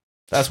therapy.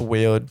 That's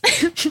weird.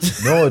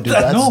 No, dude,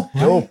 that's No.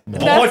 dope. Man.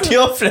 Bought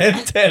your friend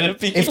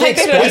therapy If they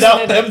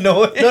without them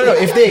knowing. No,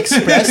 if they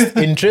expressed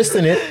interest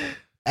in it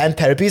and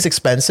therapy is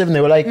expensive and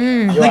they were like, "Yo,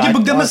 Like I you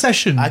booked them a can't-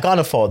 session. I can't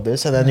afford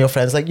this. And then your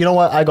friend's like, you know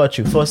what? I got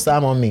you. First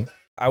time on me.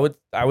 I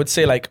would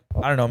say like,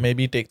 I don't know,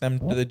 maybe take them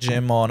to the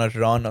gym or on a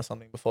run or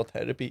something before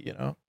therapy, you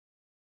know.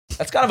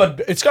 It's kind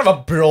of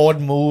a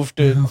broad move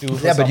to do. For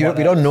Yeah, but someone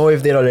we don't else. know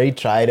if they'd already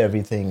tried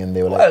everything and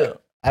they were like,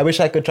 Well, I wish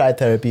I could try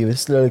therapy. It's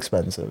still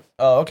expensive.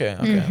 oh, okay.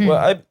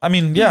 Well, I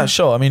mean, yeah,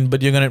 sure. I mean,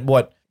 but you're gonna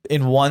what?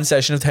 In one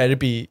session of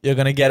therapy, you're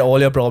gonna get all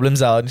your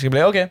problems out, and she'll be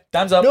like, okay,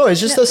 time's up. No, it's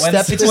just a step.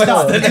 When's- It's a when's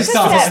start. the It's next a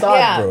start, step?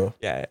 Yeah. bro.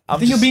 Yeah, I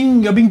think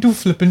you're being too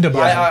flippant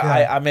about it.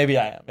 Yeah. I maybe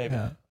I am. Maybe.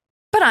 Yeah.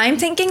 But I'm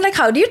thinking, like,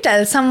 how do you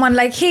tell someone,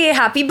 like, hey,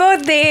 happy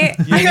birthday?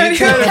 I need got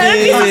you a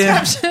therapy.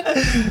 therapy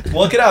subscription.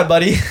 Work it out,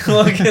 buddy.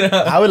 Work it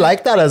out. I would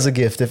like that as a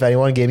gift if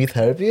anyone gave me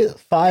therapy.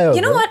 Fire.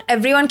 You know bro. what?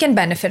 Everyone can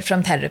benefit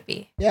from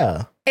therapy.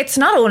 Yeah. It's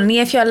not only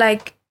if you're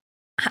like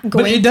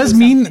going But it does through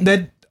mean something.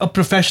 that a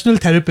professional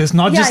therapist,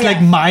 not Yeah, just like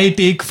yeah. my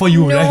take for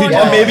you, No, right?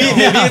 no. Or maybe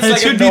Yeah, it's it like a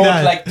should be note,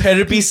 that. like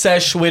therapy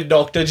sesh with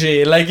Dr.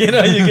 J. Like, you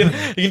know, you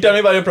can tell me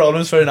about your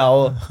problems for an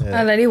hour.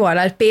 I'll tell you what,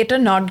 I'll pay to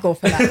not go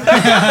for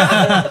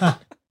that.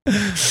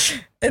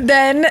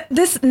 Then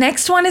this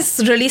next one is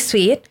really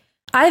sweet.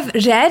 I've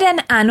read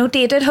and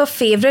annotated her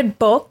favorite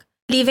book,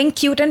 leaving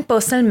cute and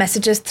personal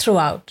messages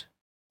throughout.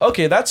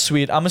 Okay, that's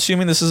sweet. I'm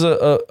assuming this is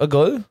a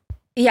girl.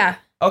 Yeah.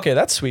 Okay,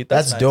 that's sweet.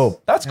 That's nice.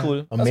 dope. That's cool.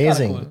 That's kinda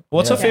Amazing. cool.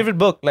 What's her Yeah. favorite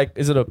book? Like,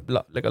 is it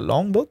like a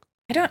long book?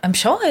 I'm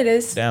sure it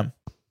is. Damn,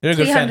 you're a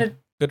good 300. friend.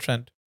 Good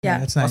friend. Yeah.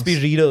 That's nice. Must be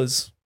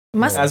readers,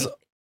 Must as be.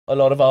 a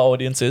lot of our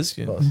audience is.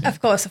 You know.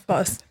 Of course.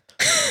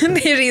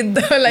 They read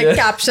the like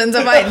captions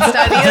of our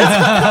Insta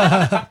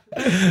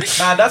reels.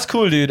 Man, that's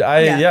cool, dude.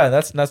 Yeah.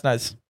 That's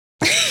nice.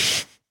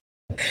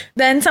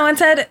 Then someone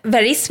said,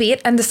 very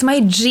sweet, and this is my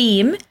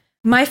dream.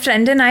 My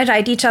friend and I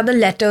write each other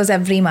letters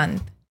every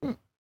month.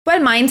 Well,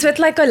 mine's with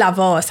like a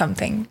lover or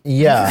something.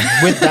 Yeah.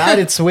 With that,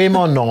 it's way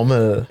more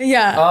normal.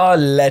 Yeah.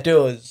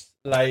 Letters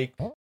like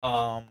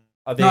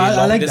are they No, I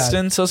long like that.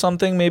 distance or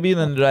something? Maybe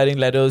then writing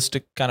letters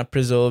to kind of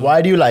preserve.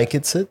 Why do you like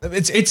it, Sid?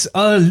 It's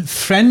a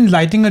friend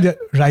writing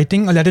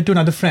a letter to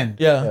another friend.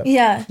 Yeah.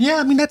 Yeah. Yeah,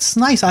 I mean that's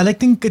nice.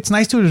 think it's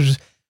nice to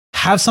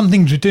have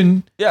something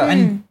written Yeah.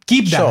 and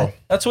keep that. Sure.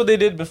 That's what they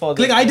did before.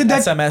 Like I did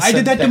that. SMS I did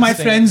and that to my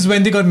texting. friends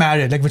when they got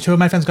married. Like whichever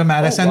my friends got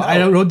married, Oh, I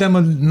wow. wrote them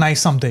a nice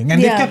something, and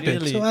Yeah. they kept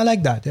Really? it. So I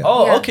like that. Yeah.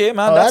 Oh, Yeah. okay,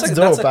 man. Oh, that's that's a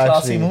classy dope,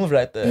 actually. move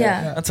right there.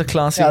 Yeah. That's a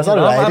classy Yeah, it's move.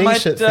 not I writing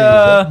might, shit for you,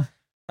 bro.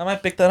 I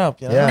might pick that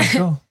up. You know? Yeah.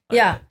 Sure.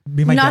 Yeah.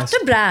 Be my Not guest.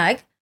 to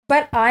brag,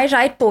 but I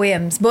write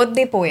poems,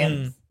 birthday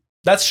poems.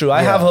 That's true.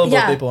 I have her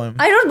Yeah. birthday poem.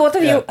 I wrote both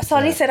of you.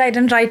 Sorry, Sid, I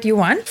didn't write you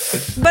one,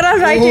 but I'll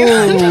write you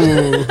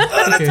one.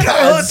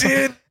 Oh,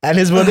 dude. And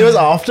his birthday was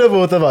after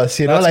both of us,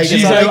 you know? That's Like, it's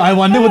Jeez, not like, I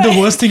wonder what the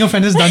worst thing a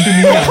friend has done to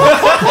me.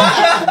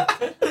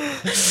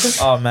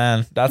 Oh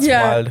man, that's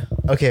Yeah. wild.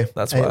 okay,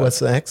 That's hey, wild.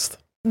 what's next?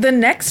 The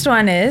next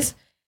one is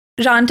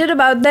ranted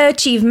about their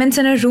achievements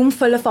in a room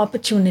full of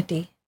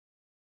opportunity.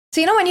 So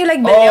you know when you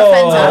like build your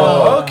friends up.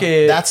 Oh,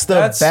 okay. That's the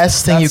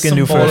best thing you that's can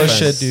do some for a baller friend.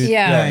 shit, dude.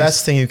 Yeah. Nice.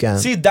 Best thing you can.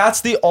 See, that's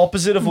the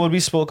opposite of what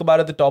we spoke about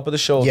at the top of the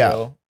show, Yeah.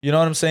 bro. You know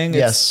what I'm saying?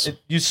 Yes.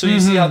 You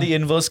see how the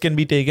inverse can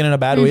be taken in a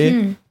bad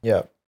way.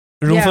 Yeah.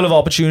 Room Yeah. full of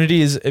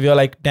opportunities. If you're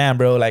like, damn,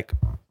 bro, like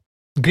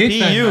Great Be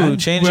friend, you, man.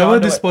 change Whoever your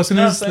this underwear. person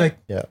You know is, what I'm like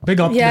Yeah. big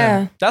up to Yeah.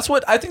 them. that's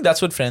what I think.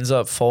 That's what friends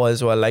are for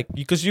as well. Like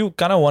because you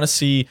kind of want to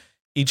see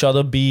each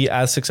other be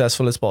as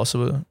successful as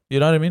possible. You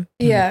know what I mean?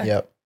 Yeah.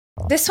 Yeah.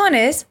 This one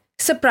is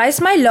surprise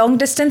my long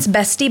distance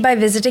bestie by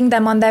visiting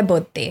them on their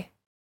birthday.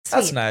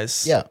 That's Sweet.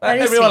 nice. Yeah.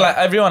 Very Everyone sweet.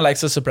 everyone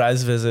likes a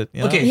surprise visit.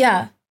 You know? Okay.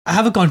 Yeah. I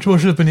have a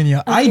controversial opinion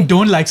here. I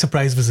don't like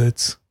surprise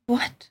visits.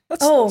 What?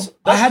 That's- Oh.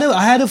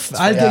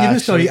 I'll give you a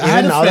story. Even I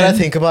had a now that I friend.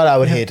 think about it, I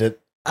would hate it.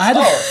 I had a,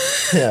 Oh.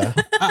 Yeah.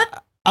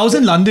 I was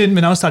in London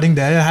when I was studying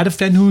there. I had a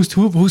friend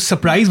who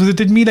surprise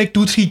visited me like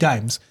 2-3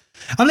 times.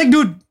 I'm like,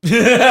 dude, come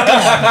on.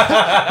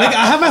 Like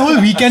I have my whole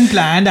weekend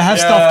planned. I have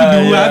stuff to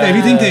do. I have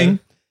everything thing.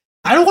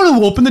 I don't want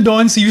to open the door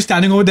and see you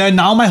standing over there.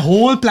 Now my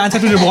whole plans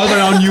have to revolve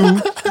around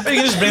you. But you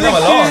can just bring them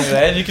along,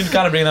 right? You can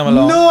kind of bring them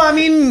along. No, I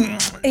mean,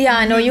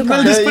 Yeah, no, you well,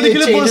 can't. this It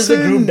particular changes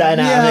person, the group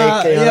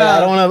dynamic. Yeah, you know, yeah. I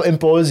don't want to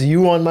impose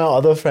you on my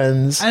other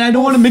friends. And I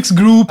don't want to mix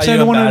groups. Are I you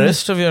don't want to.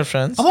 embarrassed of your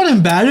friends? I'm not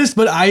embarrassed,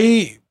 but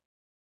I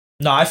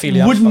No, I feel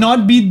you. would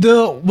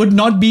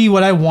not be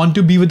what I want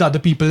to be with other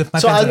people if my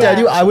So friends I'll are tell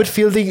you, I would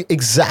feel the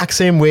exact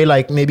same way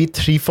like maybe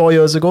 3-4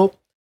 years ago.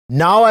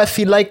 Now I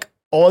feel like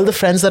all the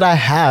friends that I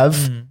have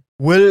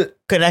will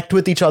connect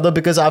with each other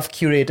because I've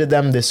curated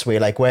them this way,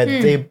 like where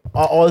they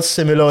are all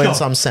similar in Sure.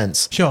 some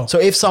sense. Sure. So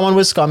if someone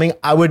was coming,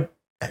 I would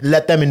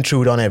let them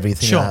intrude on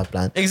everything Sure. I have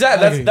planned.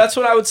 Exactly. agree. That's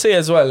what I would say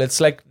as well.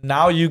 It's like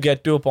now you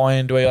get to a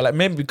point where you're like,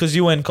 maybe because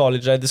you were in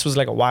college, right? This was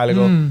like a while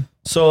ago.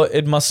 So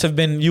it must have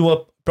been, you were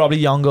probably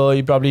younger.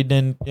 You probably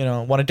didn't,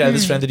 want to tell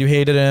this friend that you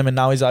hated him and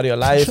now he's out of your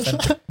life.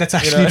 And, That's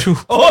actually true.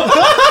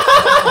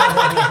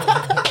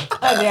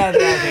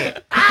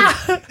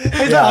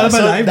 It's out of my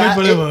So life, but that-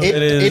 whatever.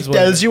 It is it what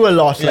tells you a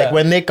lot. Yeah. Like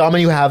when they come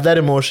and you have that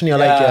emotion, you're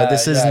like, yeah,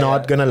 this is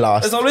not gonna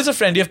last. There's always a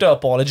friend you have to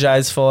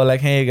apologize for.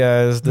 Like, hey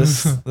guys,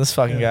 this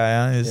fucking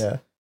guy, Yeah.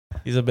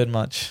 he's a bit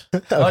much.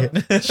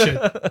 Okay. Shit.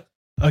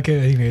 Okay,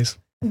 anyways.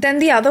 Then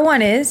the other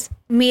one is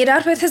made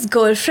out with his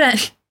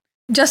girlfriend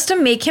just to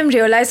make him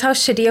realize how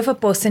shitty of a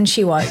person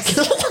she was.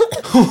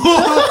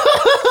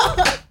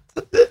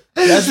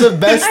 That's the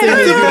best thing you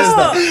could have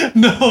done.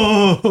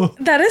 No.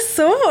 That is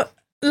so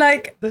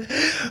like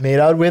Made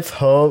out with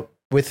her,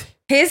 with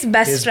his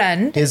best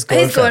friend, his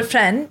his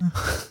girlfriend.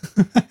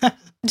 girlfriend,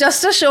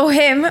 just to show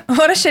him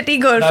what a shitty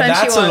Now girlfriend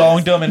she that's was. a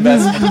long-term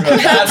investment, bro.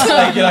 That's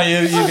like,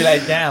 you'd be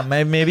like, damn,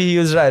 maybe he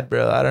was right,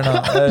 bro. I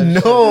don't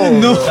know.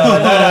 No.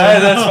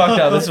 That's fucked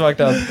up. That's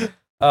fucked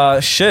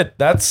up. Shit,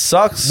 that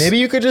sucks. Maybe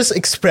you could just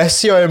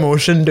express your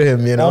emotion to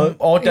him, you know?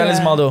 Or tell his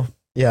Yeah. mother.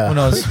 Yeah. Who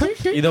knows?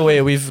 Either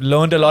way, we've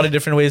learned a lot of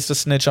different ways to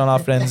snitch on our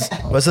friends.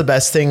 What's the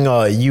best thing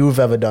you've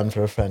ever done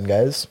for a friend,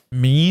 guys?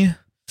 Me?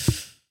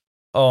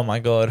 Oh my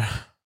god.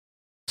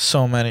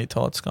 So many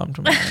thoughts come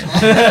to mind.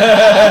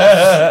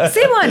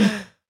 Say one.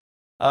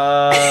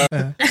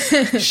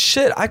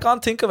 Shit, I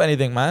can't think of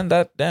anything, man.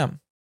 Damn.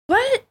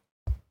 Well,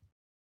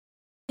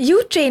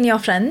 you train your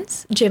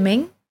friends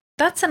gymming.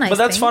 That's a nice But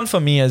that's thing. fun for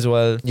me as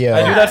well. Yeah.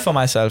 I do that for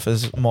myself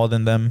as more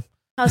than them.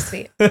 How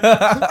sweet.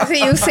 So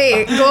you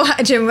say, go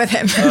gym with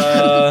him.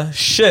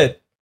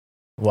 Shit.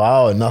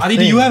 Wow, nothing. Adi,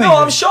 do you have No,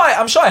 anything?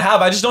 I'm sure I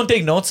have. I just don't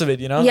take notes of it,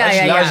 Yeah, I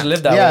yeah, just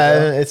live that Yeah,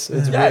 way. bro. it's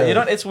Yeah,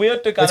 weird. it's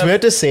weird to kind It's of.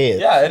 weird to say it.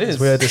 Yeah, it is. It's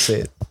weird to say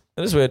it.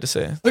 It is weird to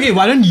say. Okay,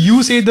 why don't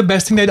you say the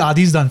best thing that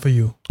Adi's done for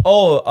you?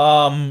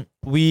 Oh,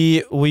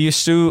 we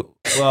used to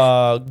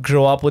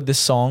grow up with this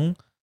song.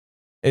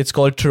 It's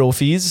called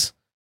Trophies.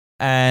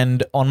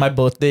 And on my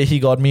birthday, he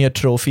got me a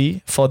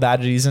trophy for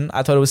that reason.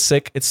 I thought it was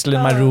sick. It's still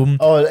in my room.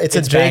 Oh, it's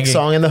a Drake banging.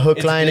 song, and the hook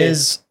It's line great.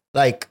 is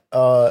like,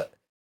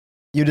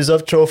 you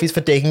deserve trophies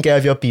for taking care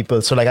of your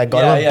people. So like, I got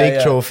Yeah, him a yeah, big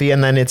yeah. trophy,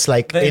 and then it's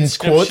like The in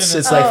inscription quotes, is-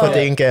 it's like Oh. for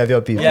taking care of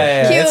your people.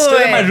 Yeah. It's still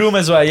in my Cute. room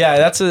as well.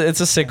 Yeah, it's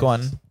a sick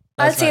one.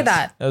 I'll That's say nice.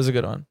 that. That was a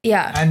good one.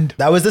 Yeah. And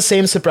That was the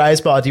same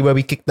surprise party where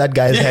we kicked that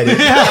guy's head in.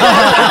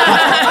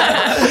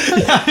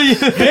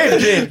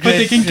 Great, for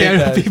taking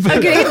care of people. A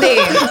great day.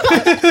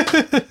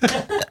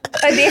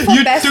 A day for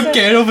You best took friend.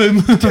 care of him.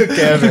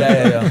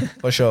 Yeah.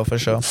 For sure.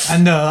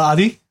 And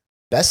Adi?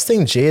 Best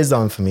thing Jay has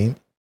done for me.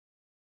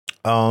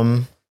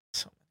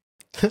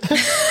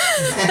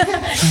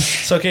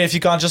 It's okay if you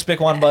can't just pick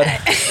one, bud.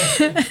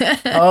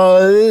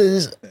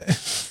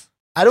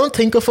 I don't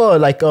think of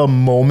a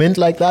moment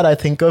like that. I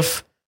think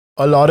of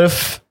a lot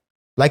of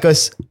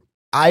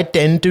I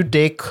tend to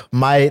take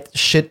my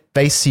shit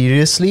very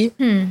seriously,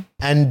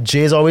 and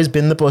Jay's always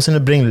been the person to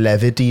bring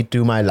levity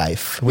to my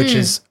life, which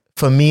is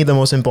for me the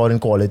most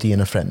important quality in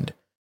a friend.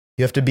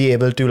 You have to be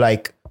able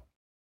to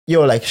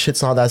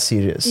shit's not that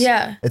serious.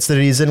 Yeah. It's the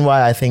reason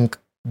why I think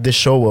this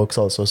show works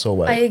also so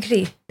well. I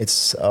agree.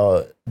 It's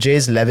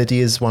Jay's levity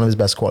is one of his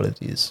best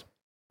qualities.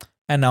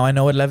 And now I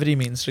know what levity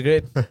means.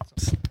 Great.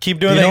 Keep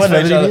doing You know things what for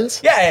each levity other.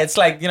 means? Yeah, it's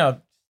like,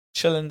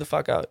 chilling the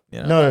fuck out.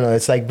 No.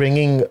 It's like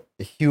bringing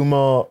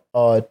humor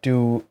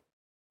to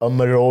a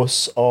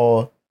morose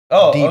or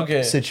Oh, deep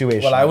okay.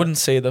 situation. Well, I wouldn't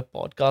say the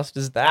podcast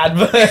is that,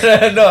 but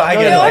no, I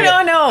get it. No, I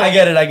get it. no. I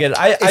get it. It's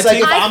I like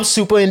think, if I'm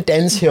super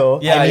intense here,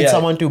 Yeah, I need yeah.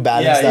 someone to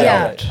balance that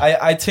yeah.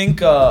 out. I think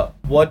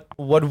what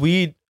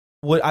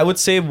I would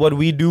say what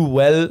we do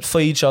well for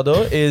each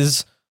other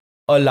is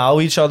allow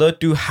each other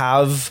to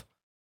have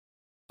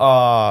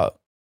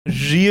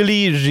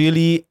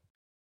really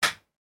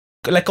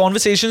like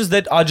conversations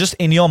that are just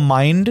in your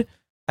mind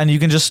and you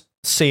can just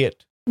say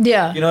it.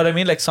 Yeah. You know what I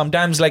mean? Like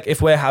sometimes, like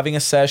if we're having a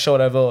sesh or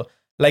whatever,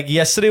 like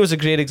yesterday was a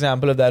great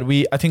example of that.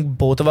 I think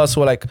both of us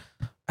were like,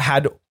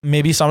 had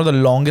maybe some of the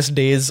longest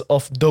days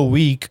of the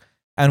week,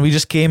 and we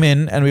just came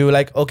in and we were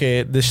like,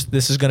 okay, this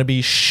is gonna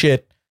be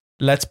shit.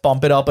 let's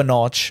pump it up a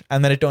notch.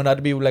 And then it turned out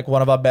to be like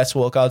one of our best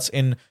workouts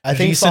in I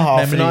think for recent half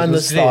memory. an hour in It the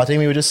was great. starting,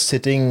 we were just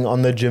sitting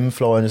on the gym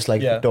floor and just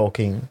like Yeah.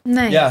 talking.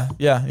 Nice.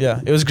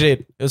 Yeah. It was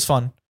great. It was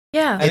fun.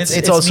 Yeah. And It's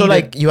it's also needed.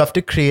 like you have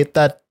to create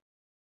that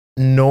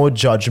no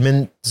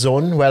judgment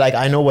zone where like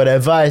I know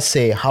whatever I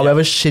say,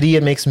 however shitty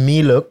it makes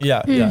me look,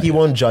 Yeah. he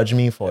won't judge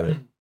me for it.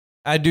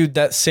 I do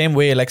that same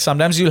way. Like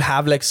sometimes you'll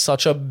have like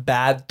such a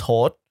bad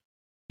thought.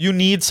 You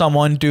need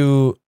someone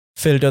to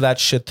filter that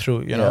shit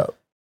through, you know? Yeah.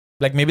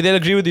 Like maybe they'll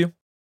agree with you.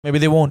 Maybe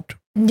they won't.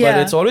 Yeah.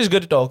 But it's always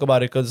good to talk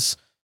about it because,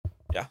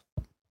 yeah,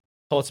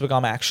 thoughts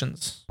become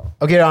actions.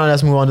 Okay, Rana,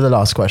 let's move on to the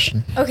last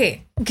question.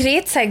 Okay,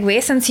 great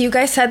segue. Since you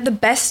guys said the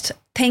best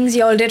things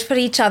y'all did for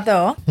each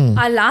other,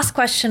 our last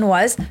question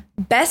was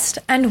best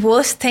and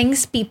worst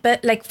things people,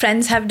 like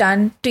friends, have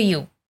done to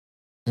you.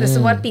 This is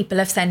what people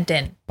have sent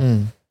in.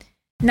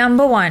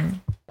 Number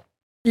 1,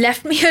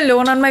 left me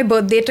alone on my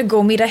birthday to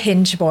go meet a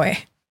hinge boy,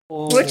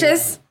 which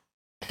is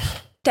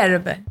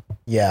terrible.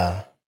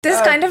 Yeah. This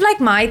is kind of like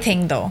my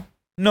thing though.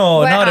 No,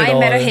 Where not at I all.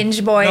 met a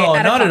hinge boy No,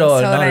 at a not at all.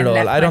 concert Not at and all.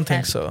 left I my don't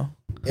think friend. so.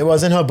 It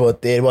wasn't her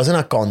birthday. It wasn't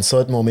a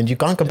concert moment. You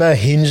can't compare a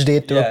hinge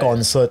date to Yeah. a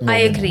concert moment.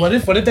 I agree. What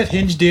if that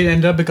hinge date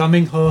ended up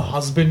becoming her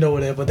husband or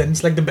whatever? Then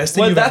it's like the best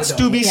thing Well, you've that's ever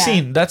to done. be Yeah.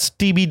 seen. That's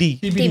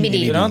TBD. TBD.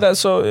 You know, that's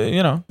so,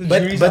 you know.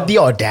 But the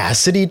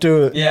audacity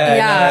to Yeah,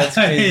 Yeah. that's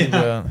crazy.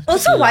 bro.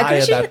 Also, why Lie couldn't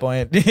at she- that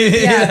point?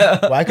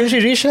 Yeah. why couldn't she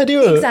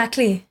reschedule?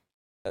 Exactly.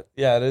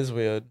 Yeah, it is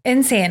weird.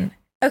 Insane.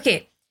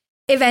 Okay.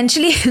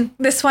 Eventually,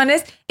 this one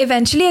is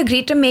eventually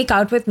agreed to make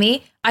out with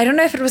me. I don't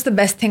know if it was the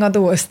best thing or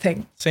the worst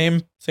thing.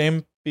 Same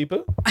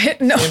people?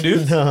 No. Same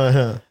dude?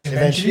 No.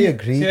 Eventually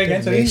agreed Say again,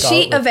 to sorry? make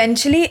She out with-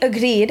 eventually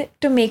agreed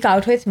to make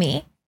out with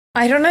me.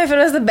 I don't know if it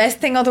was the best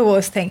thing or the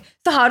worst thing.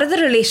 So how did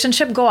the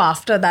relationship go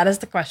after? That is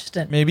the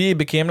question. Maybe it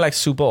became like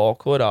super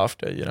awkward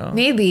after, you know?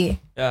 Maybe.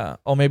 Yeah.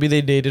 Or maybe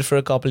they dated for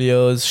a couple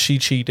years. She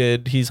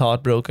cheated. He's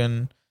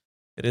heartbroken.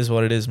 It is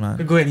what it is, man.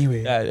 Could go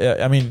anyway. Yeah.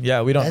 I mean,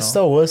 yeah, we don't That's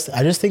know. the worst.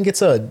 I just think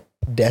it's a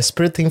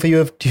desperate thing for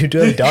you to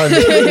have done.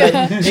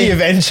 Like, she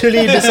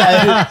eventually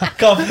decided,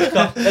 Come.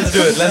 Let's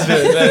do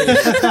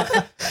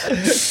it.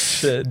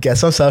 Shit. get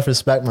some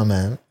self-respect, my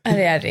man.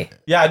 Arre.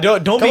 Yeah,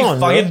 don't be Come on,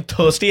 fucking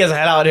thirsty as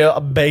hell out here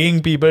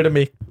begging people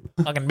to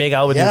fucking make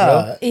out with you,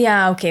 bro. Yeah.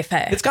 Yeah, okay,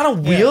 fair. It's kind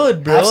of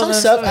weird, bro. Have some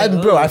That's self,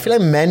 like, bro. I feel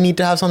like men need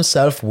to have some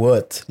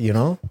self-worth, you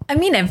know? I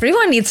mean,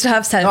 everyone needs to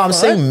have self-worth. No, I'm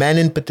saying men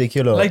in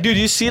particular. Like, dude,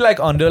 you see, like,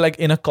 under, like,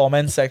 in a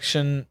comment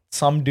section,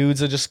 some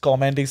dudes are just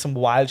commenting some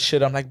wild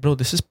shit. I'm like, bro,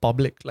 this is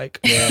public. Like,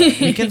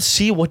 we can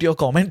see what you're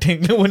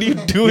commenting. What are you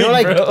doing, you know,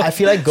 like, bro? I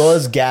feel like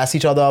girls gas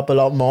each other up a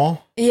lot more.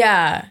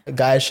 Yeah.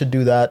 Guys should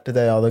do that to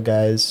their other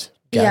guys.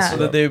 Gas Yeah. So them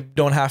that up. they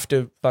don't have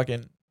to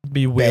fucking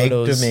be Beg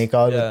weirdos. to make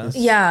out Yeah. with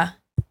this. Yeah,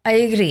 I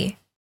agree.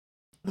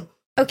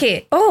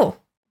 Okay. Oh,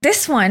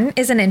 this one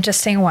is an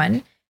interesting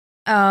one.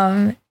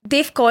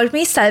 They've called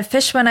me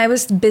selfish when I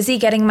was busy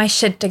getting my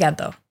shit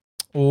together.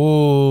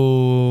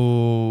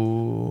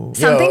 Ooh.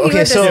 Something we okay,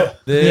 were so-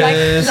 like,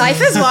 This.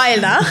 life is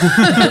wild, huh?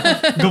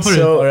 Go for it.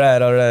 So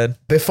All right.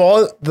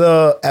 before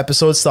the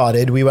episode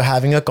started, we were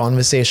having a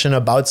conversation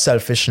about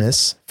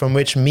selfishness, from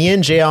which me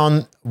and Jay are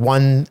on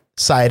one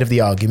side of the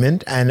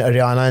argument, and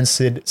Ariana and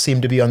Sid seem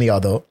to be on the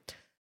other.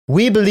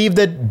 We believe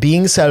that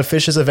being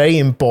selfish is a very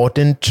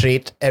important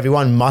trait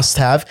everyone must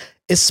have,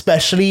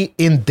 especially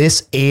in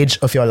this age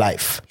of your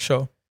life.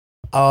 Sure.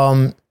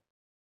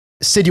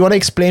 Sid, you want to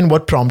explain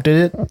what prompted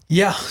it?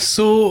 Yeah.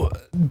 So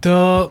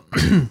the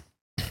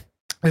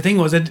the thing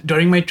was that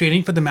during my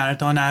training for the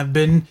marathon, I've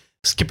been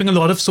skipping a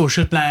lot of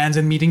social plans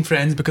and meeting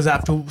friends because I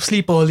have to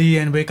sleep early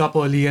and wake up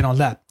early and all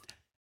that.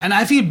 And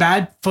I feel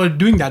bad for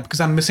doing that because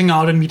I'm missing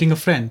out on meeting a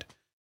friend.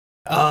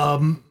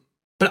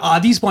 But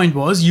Adi's point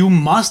was you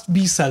must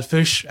be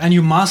selfish and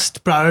you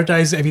must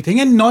prioritize everything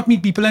and not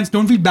meet people and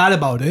don't feel bad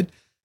about it.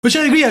 Which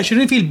I agree, I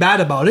shouldn't feel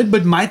bad about it.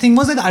 But my thing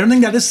was that I don't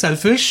think that is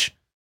selfish.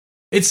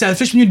 It's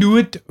selfish when you do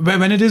it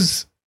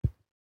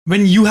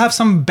when you have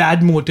some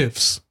bad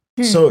motives.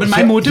 So But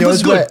my motive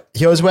was good.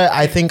 Here's where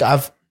I think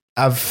I've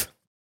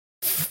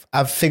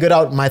figured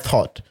out my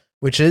thought,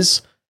 which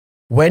is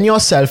when you're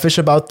selfish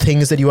about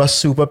things that you are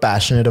super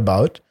passionate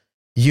about,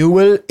 you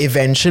will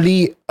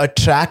eventually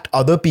attract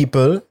other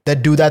people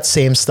that do that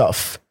same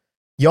stuff.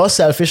 Your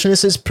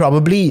selfishness is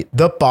probably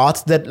the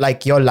path that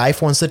like your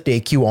life wants to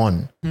take you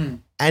on.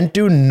 And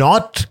to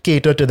not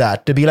cater to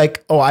that, to be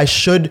like, oh, I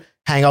should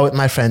hang out with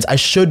my friends, I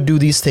should do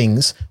these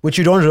things, which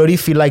you don't really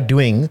feel like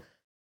doing,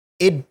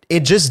 it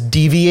just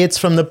deviates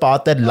from the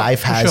path that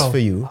life has sure. for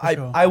you.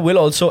 I will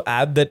also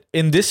add that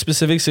in this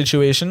specific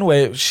situation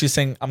where she's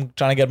saying, I'm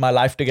trying to get my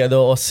life together,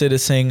 or Sid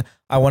is saying,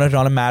 I want to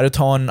run a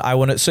marathon.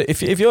 So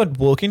if you're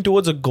working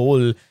towards a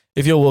goal,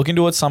 if you're working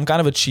towards some kind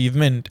of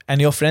achievement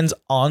and your friends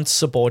aren't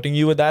supporting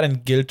you with that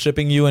and guilt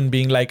tripping you and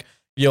being like,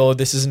 yo,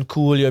 this isn't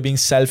cool, you're being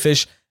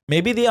selfish,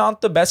 maybe they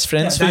aren't the best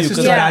friends for That's you. just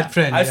 'Cause a Yeah. bad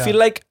friend. I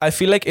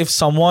feel like if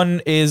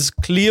someone is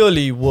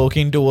clearly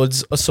working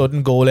towards a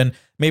certain goal and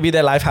maybe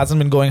their life hasn't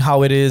been going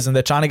how it is and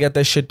they're trying to get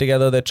their shit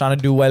together, they're trying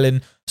to do well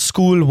in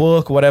school,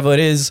 work, whatever it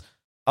is,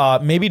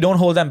 maybe don't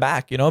hold them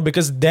back,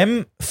 because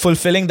them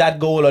fulfilling that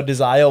goal or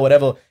desire or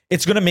whatever,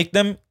 it's going to make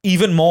them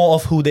even more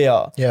of who they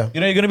are. Yeah.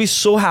 You're going to be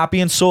so happy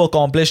and so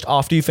accomplished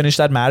after you finish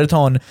that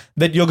marathon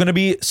that you're going to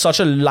be such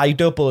a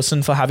lighter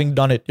person for having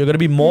done it. You're going to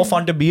be more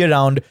fun to be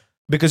around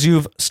because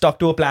you've stuck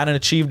to a plan and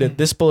achieved it.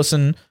 This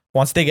person,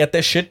 once they get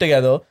their shit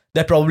together,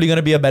 they're probably going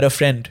to be a better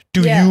friend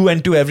to you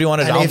and to everyone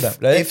around them.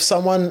 Right?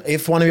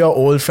 If one of your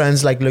old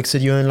friends like looks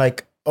at you and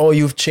like, oh,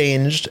 you've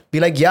changed, be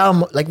like, yeah,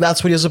 like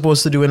that's what you're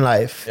supposed to do in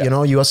life.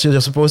 You're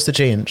supposed to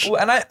change.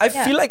 And I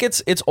feel like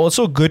it's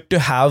also good to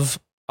have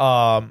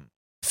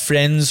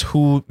friends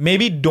who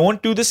maybe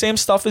don't do the same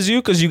stuff as you,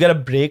 because you get a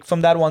break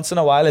from that once in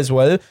a while as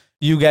well.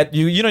 You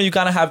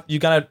kind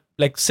of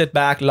like sit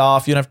back,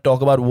 laugh, you don't have to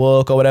talk about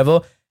work or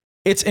whatever.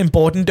 It's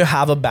important to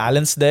have a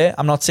balance there.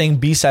 I'm not saying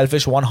be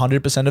selfish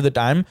 100% of the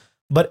time,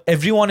 but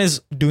everyone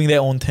is doing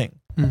their own thing.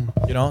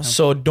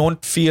 So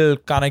don't feel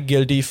kind of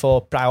guilty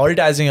for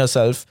prioritizing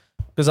yourself,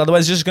 because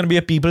otherwise you're just going to be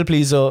a people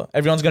pleaser.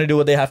 Everyone's going to do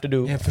what they have to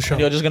do. Yeah, for sure.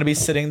 You're just going to be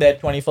sitting there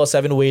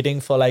 24/7 waiting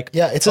for like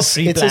it's a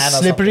free it's plan a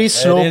or slippery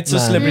something, slope. right? It's a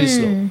slippery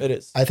slope. It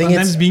is. I think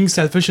Sometimes being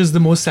selfish is the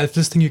most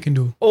selfless thing you can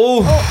do.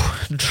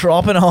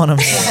 Dropping on him.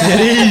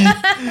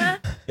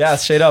 Yeah,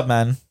 straight up,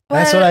 man.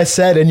 that's what I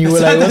said, and you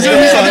were like, That's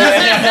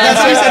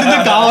what you said in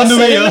the car on the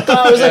way here.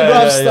 I was like, bro,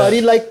 I've Yeah.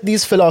 studied like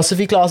these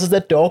philosophy classes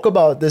that talk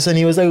about this, and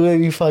he was like, well,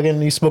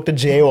 you spoke to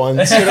Jay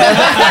once.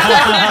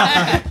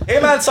 Hey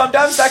man,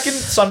 sometimes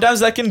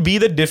that can be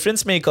the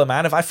difference maker,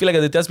 man. If I feel like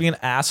Aditya's being an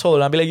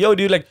asshole, I'll be like, yo,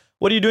 dude, like,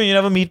 what are you doing? You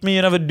never meet me,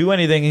 you never do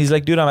anything. And he's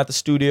like, dude, I'm at the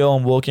studio,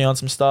 I'm working on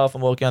some stuff,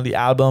 I'm working on the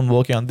album,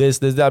 working on this,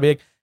 that. I'll be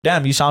like,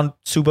 damn, you sound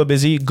super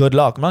busy, good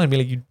luck. I'm not gonna be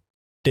like, you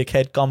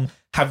dickhead, come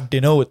have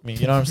dinner with me.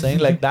 You know what I'm saying?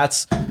 Like,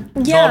 that's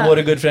not what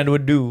a good friend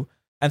would do.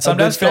 And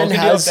sometimes a good friend talking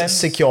to your has friends-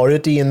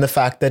 security in the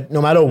fact that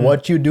no matter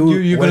what you do,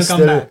 You're we're gonna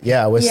come still, back.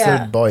 we're Yeah.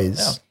 still boys.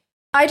 Yeah.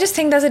 I just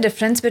think there's a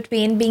difference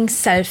between being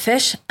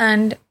selfish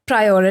and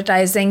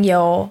prioritizing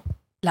your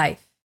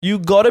life. You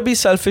gotta be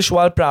selfish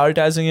while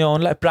prioritizing your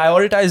own life.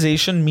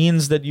 Prioritization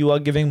means that you are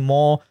giving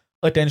more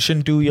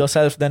attention to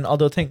yourself than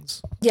other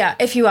things. Yeah,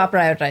 if you are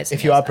prioritizing.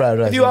 If you are yourself.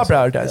 prioritizing. If you are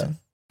yourself, prioritizing.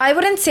 I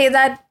wouldn't say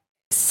that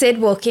Sid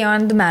working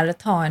on the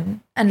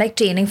marathon and like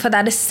training for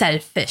that is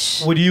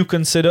selfish. Would you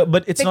consider,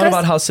 but it's not Because-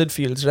 about how Sid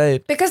feels,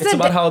 right? Because it's the-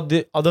 about how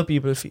the other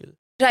people feel.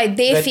 Right,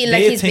 they That feel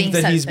like they he's think being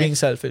that selfish. he's being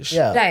selfish.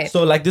 Yeah. Right.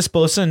 So like this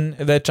person,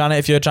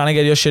 if you're trying to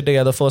get your shit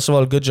together, first of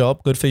all, good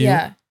job, good for you.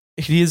 Yeah.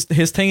 His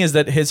thing is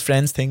that his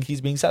friends think he's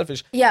being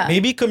selfish. Yeah.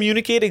 Maybe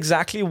communicate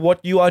exactly what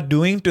you are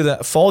doing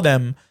for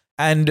them,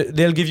 and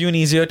they'll give you an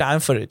easier time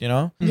for it.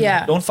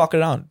 Yeah. Don't fuck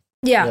around.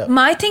 Yeah.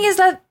 My thing is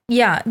that,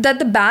 that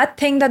the bad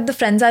thing that the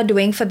friends are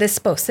doing for this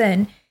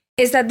person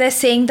is that they're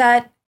saying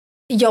that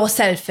you're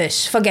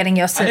selfish for getting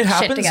your And it shit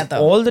happens together.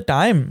 all the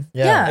time.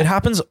 Yeah. It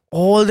happens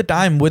all the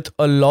time with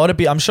a lot of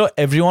people. I'm sure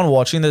everyone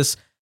watching this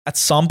at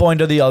some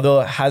point or the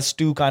other has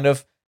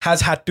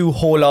had to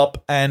hole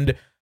up and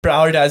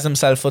prioritize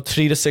themselves for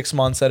 3 to 6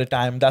 months at a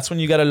time. That's when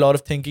you get a lot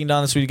of thinking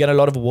done. So you get a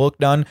lot of work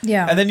done.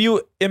 Yeah. And then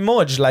you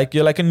emerge like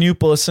you're like a new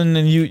person,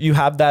 and you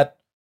have that.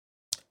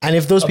 And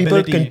if those people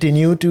Ability.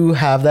 continue to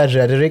have that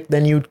rhetoric,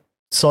 then you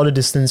sort of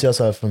distance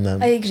yourself from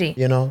them. I agree.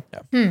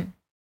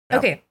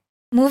 Okay,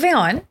 moving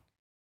on.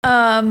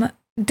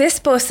 This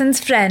person's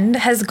friend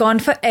has gone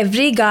for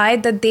every guy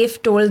that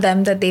they've told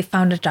them that they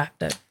found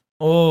attractive.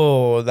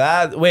 Oh,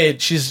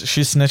 wait, she's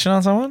snitching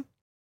on someone?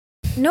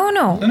 No.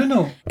 No.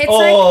 It's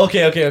like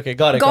Okay.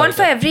 Got it. gone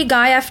for every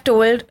guy I've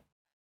told.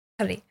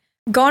 Sorry.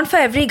 Gone for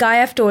every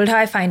guy I've told her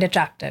I find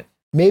attractive.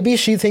 Maybe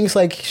she thinks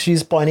like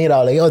she's pointing it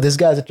out, like, oh, this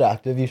guy's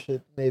attractive. You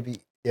should maybe,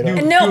 No.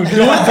 Don't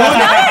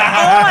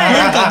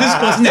cut this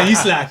person any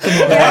slack.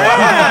 Come on.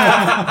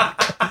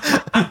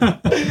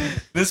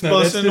 This No,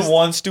 that's person just-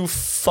 wants to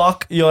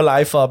fuck your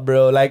life up,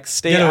 bro. Like,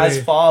 stay Get as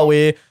away. far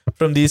away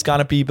from these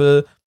kind of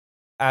people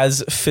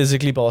as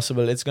physically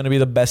possible. It's gonna be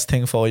the best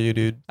thing for you,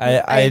 dude. I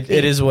agree.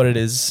 It is what it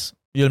is.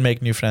 You'll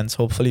make new friends,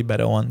 hopefully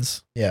better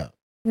ones. Yeah.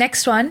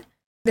 Next one.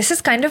 This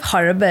is kind of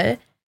horrible.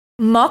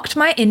 Mocked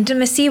my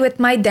intimacy with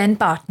my then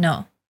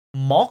partner.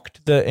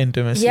 Mocked the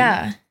intimacy.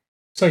 Yeah.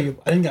 Sorry,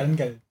 I didn't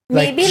get it.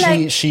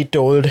 Maybe she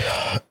told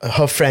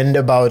her friend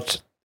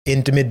about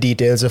intimate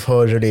details of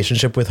her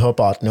relationship with her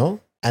partner,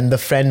 and the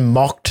friend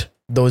mocked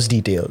those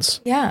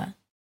details. yeah.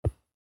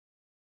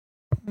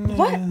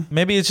 What?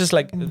 Maybe it's just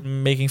like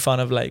making fun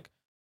of like,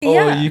 oh,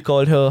 Yeah. you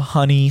called her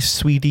honey,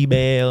 sweetie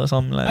bear or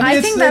something like that. I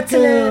It's think like, that's a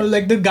little-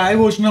 like the guy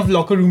version of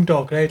locker room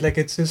talk, right? Like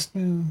it's just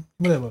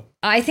whatever.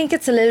 I think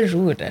it's a little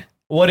rude.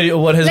 What has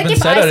Like been if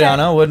said, I said-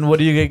 Ariana? What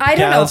do you get I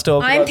don't gals know.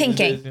 talk I'm about these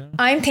thinking. days, you know?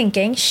 I'm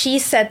thinking. She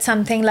said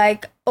something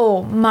like,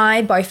 "Oh,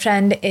 my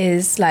boyfriend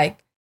is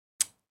like,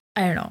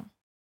 I don't know.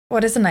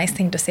 What is a nice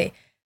thing to say?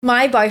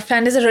 My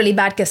boyfriend is a really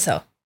bad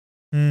kisser."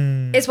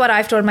 Is what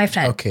I've told my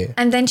friend. Okay.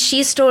 And then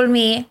she's told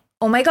me,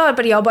 "Oh my god,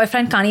 but your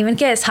boyfriend can't even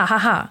kiss. Ha ha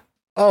ha."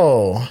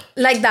 Oh,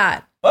 Like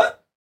that.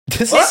 What?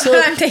 this That's is so.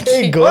 what I'm thinking.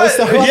 Hey, girls,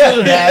 talk about Yeah.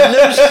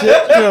 random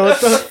shit, bro.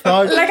 What the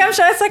fuck? Like I'm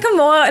sure it's like a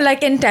more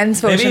like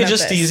intense version. Maybe you're of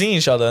just this. teasing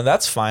each other, and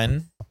that's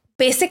fine.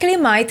 basically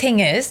my thing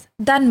is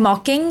that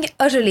mocking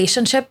a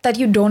relationship that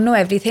you don't know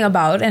everything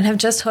about and have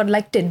just heard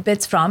like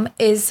tidbits from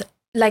is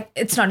like,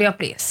 it's not your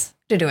place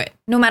to do it,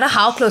 no matter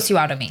how close you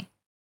are to me.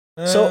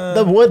 So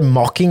the word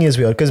mocking is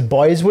weird because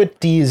boys would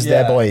tease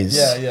their boys.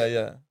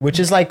 Yeah. Which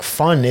is like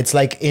fun. It's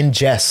like in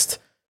jest.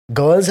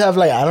 Girls have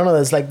like, I don't know,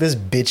 there's like this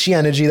bitchy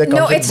energy that comes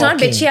No, with it's not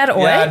mocking. bitchy at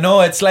all. Yeah,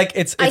 no, it's like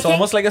it's I think-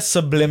 almost like a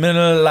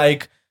subliminal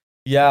like,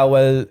 yeah,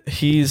 well,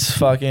 he's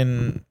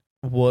fucking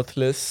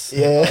worthless.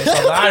 Yeah.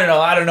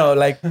 I don't know.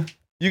 Like,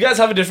 you guys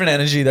have a different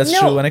energy. That's No.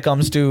 true. When it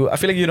comes to, I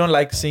feel like you don't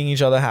like seeing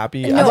each other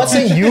happy. No. I'm not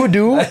saying you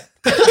do.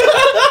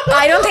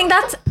 I don't think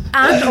that's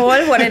at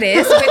all what it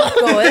is with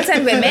girls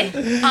and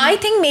women. I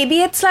think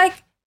maybe it's like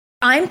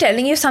I'm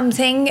telling you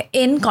something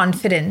in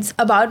confidence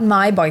about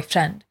my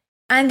boyfriend.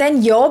 And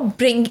then you're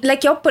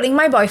putting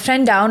my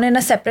boyfriend down in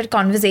a separate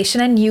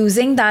conversation and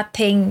using that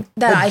thing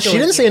that I told She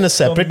didn't you. say in a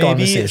separate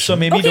conversation. So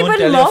maybe Okay, don't but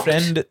tell mocked- your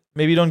friend.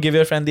 Maybe don't give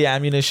your friend the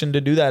ammunition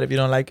to do that if you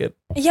don't like it.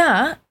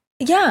 Yeah.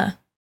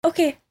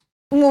 Okay.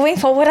 Moving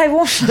forward, I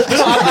won't.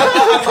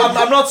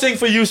 I'm not saying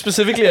for you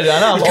specifically,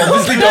 Ariana.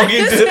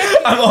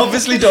 I'm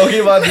obviously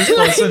talking about this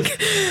person.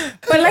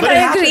 But like, But it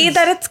I agree happens.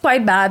 that it's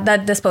quite bad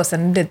that this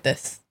person did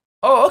this.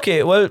 Oh,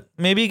 okay. Well,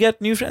 maybe get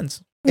new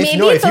friends. Maybe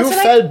if it's you also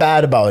like, felt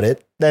bad about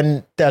it,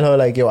 then tell her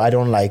like, yo, I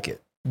don't like it.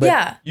 But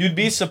yeah. You'd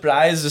be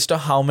surprised as to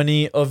how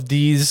many of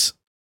these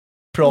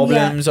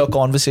problems or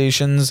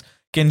conversations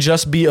can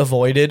just be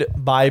avoided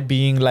by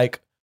being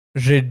like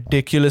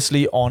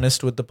ridiculously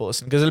honest with the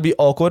person, because it'll be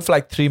awkward for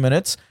like 3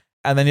 minutes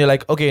and then you're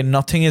like, okay,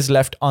 nothing is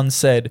left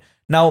unsaid.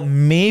 Now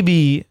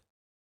maybe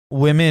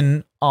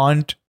women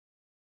aren't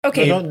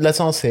Okay. let's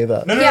not say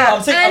that. no, Yeah,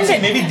 I'm saying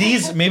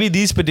and- maybe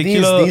these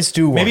particular These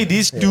two maybe ones,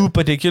 these yeah. two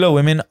particular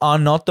women are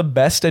not the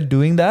best at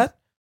doing that.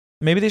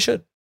 Maybe they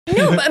should.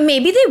 No, but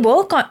maybe they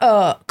were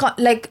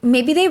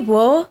maybe they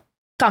were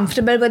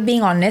comfortable with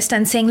being honest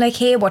and saying like,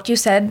 hey, what you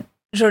said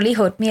really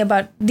hurt me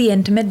about the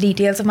intimate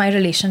details of my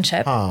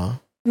relationship.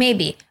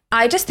 Maybe.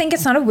 I just think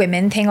it's not a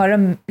women thing or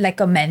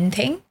a men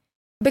thing,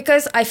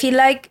 because I feel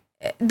like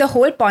the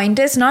whole point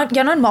is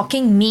you're not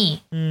mocking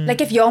me.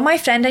 Like if you're my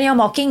friend and you're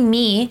mocking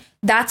me,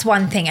 that's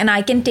one thing and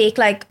I can take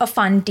like a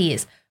fun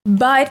tease.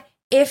 But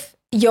if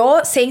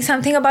you're saying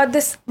something about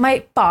my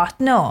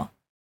partner,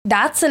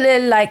 that's a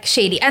little like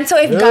shady. And so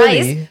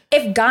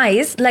if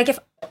guys, like if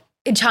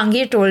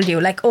Jahangir told you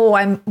like, oh,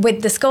 I'm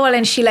with this girl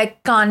and she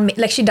like can't,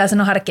 like she doesn't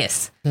know how to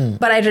kiss,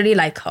 but I really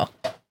like her.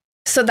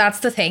 So that's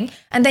the thing.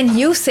 And then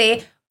you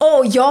say,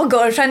 oh, your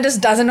girlfriend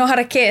just doesn't know how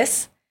to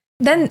kiss.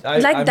 Then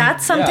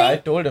that's something. Yeah, I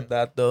told him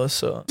that though.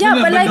 So Yeah,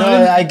 but like,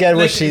 I get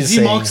what like, she's he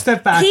saying. mocks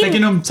that fact. He-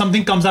 Like,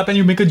 something comes up and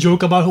you make a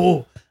joke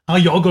about, how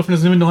your girlfriend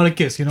doesn't even know how to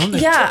kiss,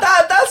 Like, yeah,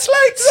 that's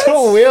like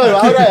So weird.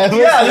 Why would I ever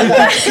say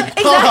that?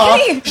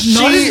 exactly.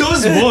 Not in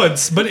those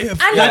words, but in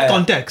that Yeah.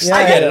 context. Yeah.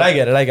 I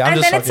get it. Like, I'm And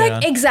just then it's fucking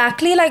like around.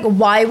 exactly like,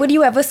 why would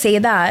you ever say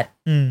that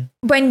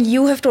when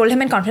you have told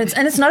him in confidence?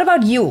 And it's not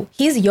about you.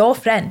 He's your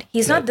friend.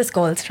 He's not this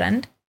girl's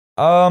friend.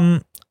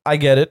 I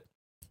get it.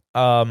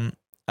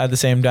 At the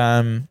same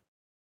time,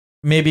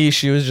 maybe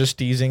she was just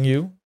teasing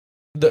you.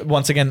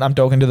 Once again, I'm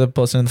talking to the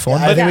person on the phone.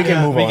 I but think we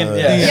can move on.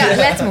 Yeah,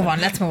 let's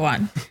move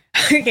on.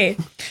 Okay.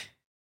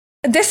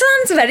 This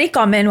one's a very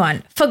common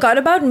one. Forgot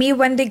about me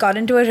when they got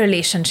into a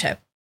relationship.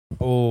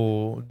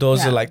 Oh,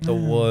 those Yeah. are like the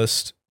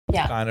worst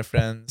Yeah. kind of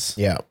friends.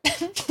 Yeah.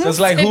 It's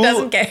like It who?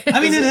 doesn't care. I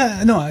mean,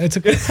 it's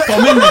a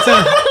common.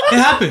 It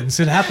happens.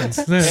 It happens.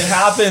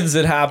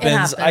 It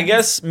happens. I happens.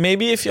 guess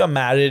maybe if you're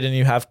married and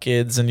you have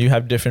kids and you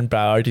have different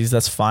priorities,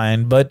 that's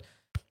fine. But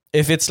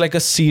if it's like a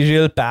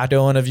serial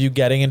pattern of you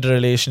getting into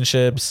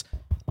relationships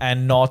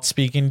and not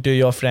speaking to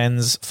your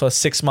friends for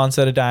 6 months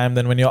at a time,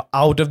 then when you're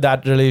out of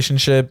that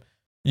relationship,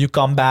 you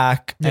come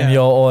back and Yeah.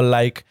 you're all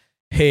like,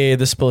 hey,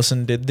 this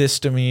person did this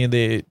to me,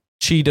 they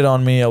cheated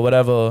on me or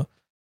whatever.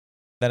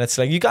 Then it's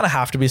like you kind of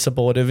have to be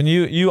supportive and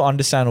you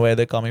understand where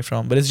they're coming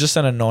from, but it's just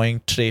an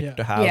annoying trait Yeah.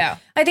 to have. Yeah.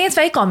 I think it's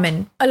very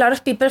common. A lot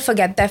of people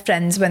forget their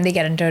friends when they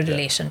get into a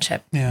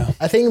relationship. Yeah.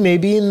 I think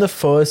maybe in the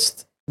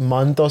first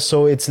month or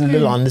so, it's a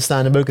little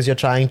understandable because you're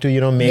trying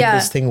to, make Yeah.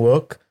 this thing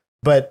work.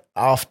 But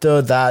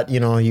after that,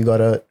 you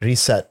gotta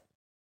reset.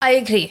 I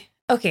agree.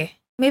 Okay.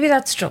 Maybe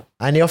that's true.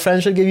 And your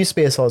friends should give you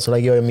space also.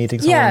 Like you're meeting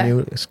someone Yeah. new.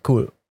 It's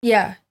cool.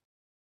 Yeah.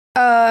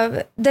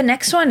 The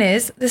next one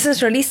is, this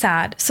is really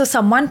sad. So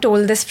someone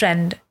told this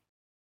friend,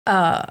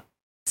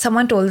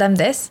 someone told them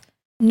this,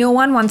 no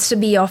one wants to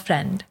be your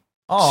friend.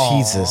 Oh,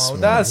 Jesus, man.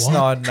 that's What?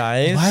 not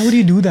nice. Why would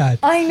you do that?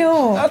 I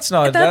know. That's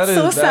not. That's that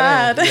so is,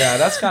 sad. That is, yeah,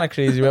 that's kind of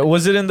crazy. Right?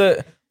 Was it in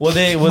the? Were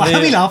they? Were Why they?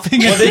 are we laughing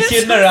Were at they this?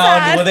 kidding so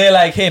around? sad. Were they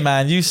like, "Hey,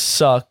 man, you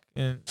suck"?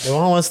 Yeah, No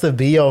one wants to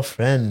be your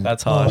friend.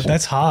 that's Oh, harsh.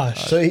 that's harsh.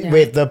 So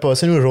wait, the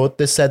person who wrote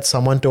this said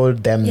someone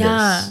told them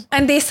Yeah. this.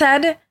 And they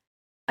said,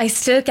 I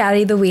still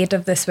carry the weight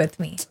of this with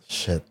me.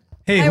 Shit.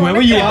 Hey, I whoever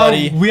wanna you cry. are,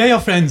 Buddy. we are your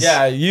friends.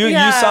 yeah, you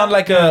Yeah. sound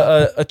like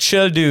a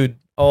chill dude,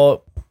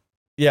 or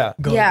yeah,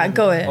 Go. Yeah,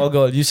 go ahead. or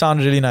girl. You sound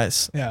really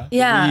nice. Yeah.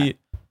 Yeah. We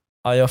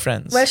are your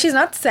friends. Well, she's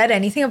not said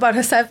anything about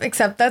herself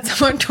except that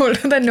someone told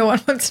her that no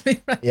one wants to be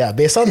friends. Yeah,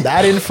 based on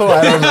that info,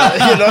 I don't know.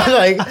 You know,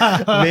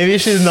 like maybe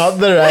she's not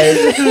the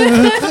right.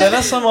 Tell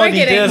us some more We're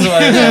kidding. details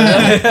about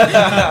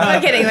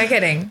it. We're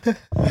kidding.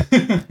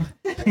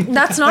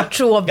 That's not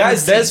true, obviously.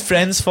 Guys, there's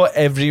friends for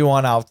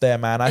everyone out there,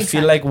 man. I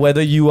feel Exactly. like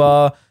whether you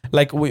are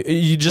like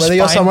you just Whether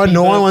you're find someone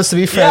no people- one wants to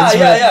be friends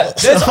yeah. with.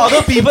 There's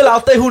other people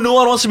out there who no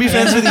one wants to be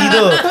friends with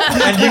either,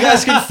 and you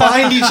guys can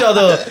find each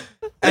other.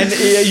 And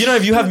you know,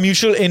 if you have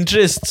mutual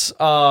interests,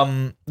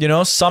 you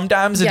know,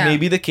 sometimes it Yeah. may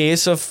be the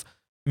case of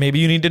maybe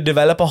you need to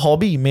develop a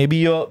hobby. Maybe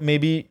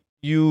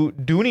you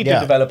do need to Yeah.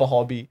 develop a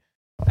hobby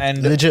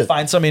and Legit.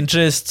 find some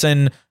interests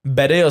and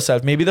better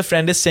yourself. Maybe the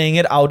friend is saying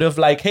it out of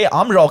like, hey,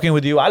 I'm rocking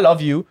with you, I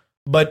love you,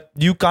 but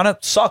you kind of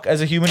suck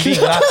as a human being.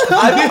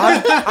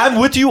 I'm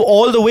with you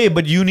all the way,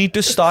 but you need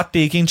to start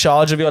taking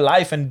charge of your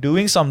life and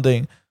doing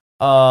something.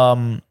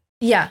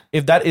 Yeah.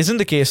 If that isn't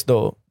the case,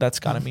 though, that's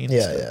kind of mean.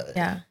 Yeah.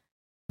 Yeah.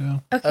 Yeah.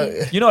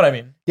 Okay. You know what I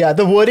mean? Yeah,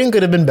 the wording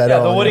could have been better. Yeah,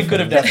 the on wording your could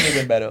have friend. definitely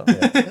been better.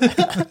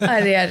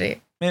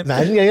 Arre.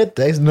 Imagine getting a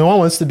text. No one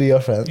wants to be your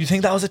friend. You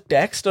think that was a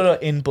text or an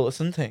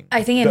in-person thing?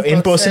 I think The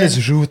in-person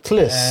is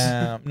ruthless.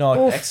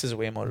 No, Oof. text is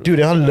way more. Dude,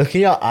 they're not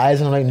looking at your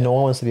eyes and I'm like, no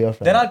one wants to be your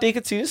friend. Then I'll take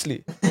it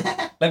seriously.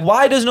 Like,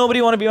 why does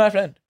nobody want to be my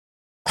friend?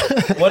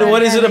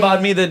 What is it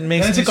about me that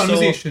makes Then it's me a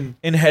conversation.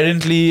 so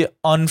inherently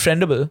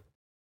unfriendable?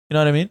 You know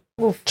what I mean?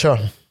 Sure.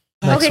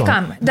 Next Okay, one.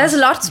 come. There's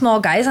lots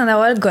more, guys, and they're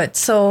all good.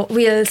 So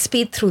we'll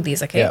speed through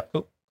these, okay? Yeah.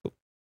 Cool.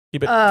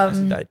 Keep it nice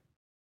and tight.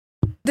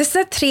 This is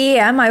at 3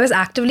 a.m. I was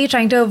actively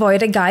trying to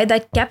avoid a guy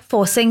that kept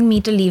forcing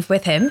me to leave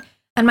with him.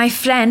 And my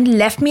friend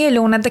left me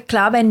alone at the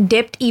club and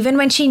dipped even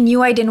when she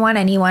knew I didn't want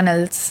anyone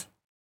else.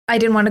 I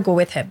didn't want to go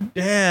with him.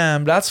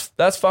 Damn, that's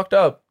fucked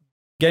up.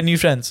 Get new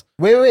friends.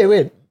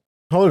 Wait.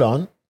 Hold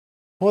on.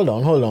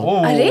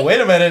 Oh, Arre? wait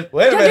a minute.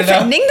 Wait a You're minute now.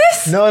 defending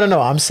this?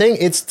 No. I'm saying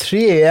it's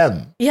 3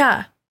 a.m.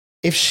 Yeah.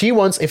 If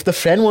the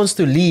friend wants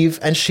to leave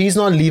and she's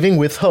not leaving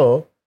with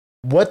her,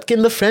 what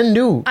can the friend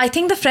do? I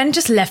think the friend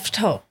just left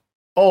her.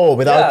 Oh,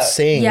 without Yeah.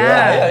 saying.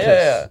 Yeah.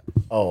 Yeah.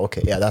 Oh,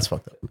 okay. Yeah, that's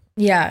fucked up.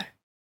 Yeah.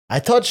 I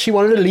thought she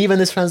wanted to leave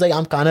and this friend's like,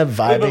 I'm kind of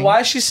Wait, vibing. but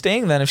why is she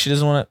staying then if she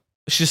doesn't want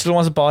to? She still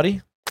wants a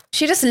party?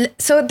 She just,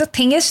 so the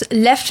thing is,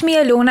 left me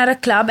alone at a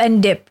club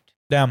and dipped.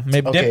 Damn,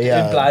 maybe Okay, dip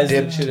yeah, implies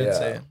dip, that she didn't yeah.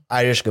 say it.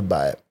 Irish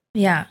goodbye.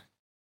 Yeah.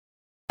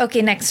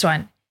 Okay, next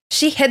one.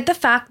 She hid the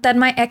fact that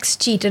my ex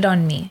cheated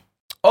on me.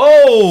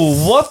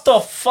 Oh, what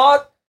the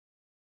fuck?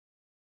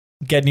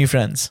 Get new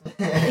friends.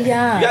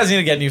 Yeah. You guys need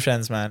to get new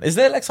friends, man. Is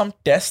there like some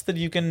test that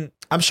you can?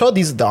 I'm sure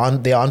they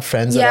aren't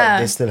friends Yeah. that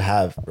they still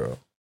have, bro.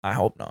 I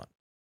hope not.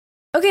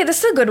 Okay,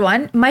 this is a good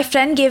one. My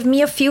friend gave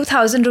me a few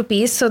thousand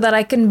rupees so that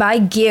I can buy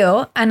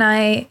gear, and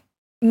I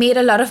made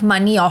a lot of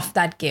money off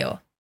that gear.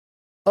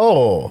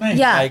 Oh, Nice.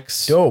 Yeah. Like,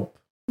 dope.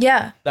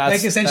 Yeah. that's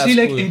Like essentially that's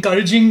like cool.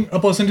 encouraging a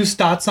person to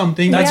start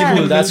something. That's Yeah.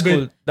 cool. That's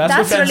Build- cool. That's That's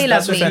what friends. really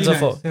That's what lovely.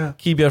 friends are for. Yeah.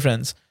 Keep your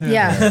friends.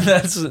 Yeah.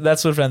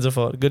 that's what friends are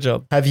for. Good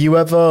job. Have you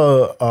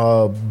ever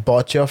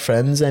bought your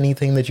friends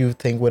anything that you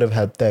think would have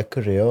helped their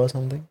career or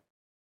something?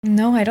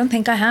 No, I don't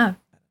think I have.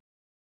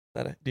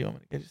 Do you want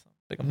me to get you something?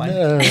 Like a mic?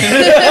 No.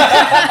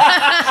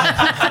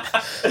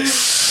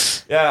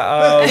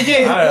 Yeah.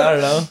 Okay. I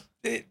don't know.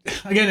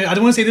 Again, I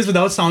don't want to say this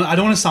without sound. I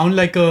don't want to sound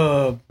like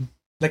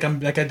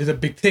I did a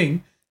big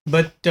thing.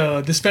 But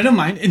this friend of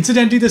mine,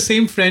 incidentally, the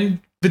same friend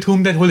with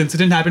whom that whole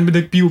incident happened with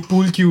the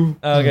pool cue,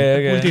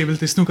 Okay. pool table,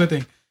 the snooker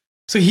thing.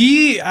 So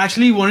he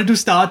actually wanted to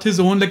start his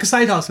own like a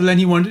side hustle, and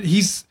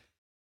he's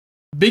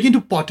big into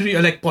pottery,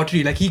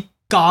 like he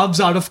carves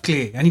out of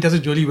clay, and he does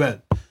it really well.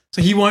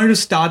 So he wanted to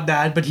start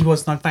that, but he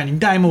was not finding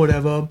time or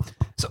whatever.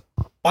 So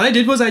all I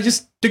did was I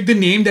just took the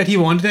name that he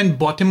wanted and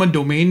bought him a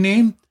domain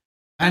name,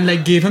 and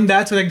like gave him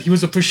that, so like he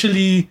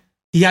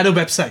had a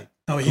website.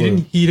 Now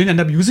he didn't end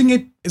up using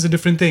it, is a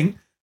different thing.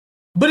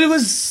 But it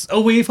was a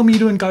way for me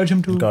to encourage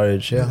him to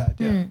Encourage, do yeah. that,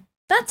 yeah.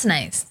 That's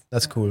nice.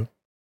 That's cool.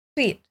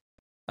 Sweet.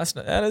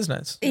 That is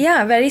nice.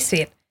 Yeah, very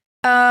sweet.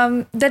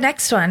 The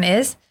next one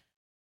is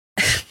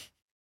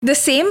the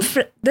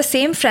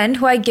same friend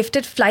who I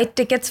gifted flight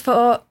tickets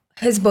for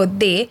his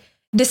birthday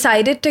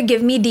decided to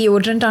give me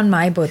deodorant on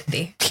my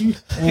birthday.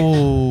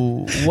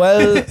 Ooh,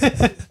 well,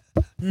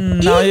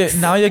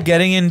 now you're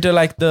getting into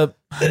like the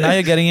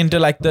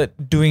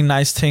doing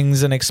nice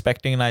things and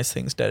expecting nice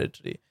things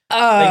territory.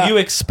 Like you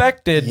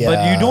expect it,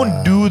 but you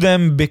don't do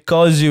them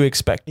because you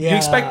expect. You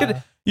expect it.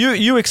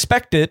 You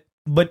expect it,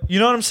 but you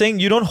know what I'm saying.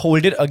 You don't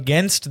hold it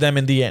against them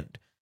in the end.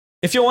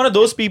 If you're one of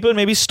those people,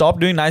 maybe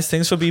stop doing nice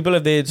things for people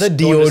if they. The don't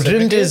deodorant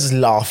reciprocate. is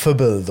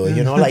laughable though,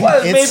 you know, like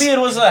Well, it's, maybe it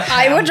was a.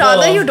 I would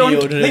rather hamper you of don't-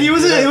 deodorant, Like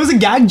it was a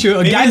gag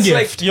Maybe gag it's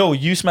gift. like, yo,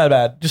 you smell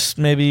bad. Just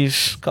maybe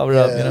cover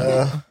up. You know.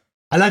 Yeah.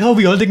 I like how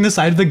we all taking the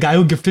side of the guy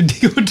who gifted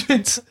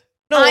deodorants.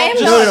 No, I I'm am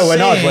just No,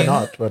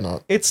 saying- we're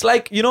not. It's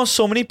like, you know,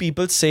 so many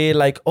people say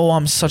like, oh,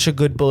 I'm such a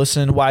good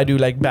person. Why do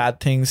like bad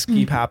things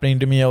keep happening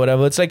to me or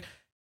whatever? It's like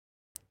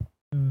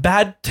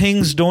bad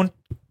things don't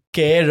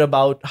care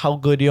about how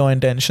good your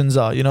intentions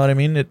are. You know what I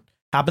mean? It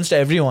happens to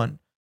everyone.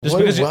 Just What-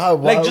 because you wow,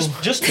 like wow.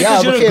 just because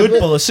Yeah, you're okay, a good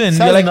but person, It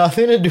you're has like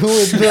nothing to do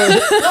with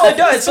the. no, it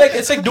does.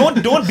 It's like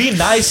don't be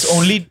nice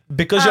only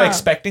because you're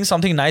expecting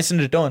something nice in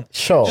return.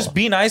 Sure. Just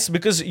be nice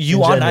because you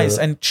In are general. nice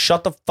and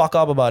shut the fuck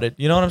up about it.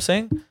 You know what I'm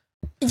saying?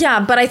 Yeah,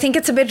 but I think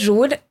it's a bit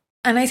rude.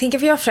 And I think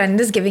if your friend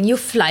is giving you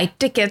flight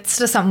tickets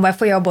to somewhere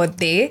for your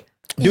birthday,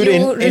 Dude, you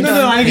in- return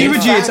No, I agree favor.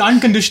 with you. It's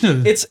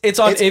unconditional. It's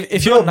on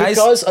if you're nice.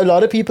 Because a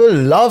lot of people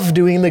love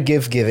doing the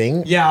gift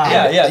giving.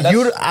 Yeah. Yeah,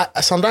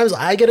 that's- Sometimes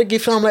I get a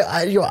gift and I'm like,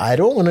 I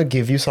don't want to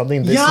give you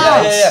something this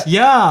Yeah. year.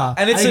 Yeah.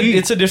 And it's I agree.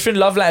 it's a different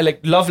love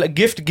like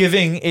gift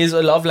giving is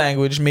a love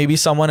language. Maybe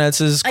someone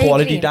else's I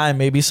quality agree. time.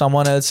 Maybe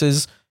someone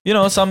else's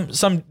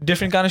some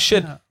different kind of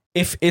shit.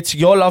 If it's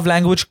your love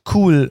language,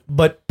 cool.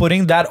 But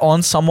putting that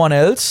on someone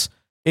else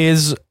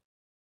is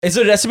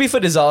a recipe for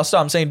disaster.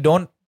 I'm saying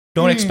don't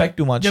expect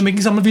too much. You're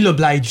making someone feel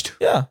obliged,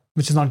 Yeah.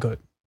 which is not good.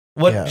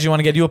 What Yeah. do you want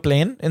to get you a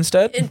plane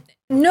instead?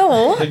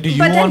 No, Do you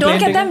but then want don't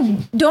plain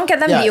get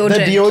them Yeah,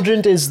 deodorant. the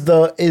deodorant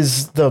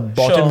is the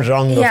bottom Sure.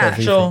 rung of Yeah,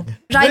 everything. Sure.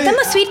 Write them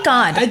a sweet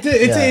card.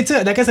 It's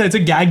a like I said, it's a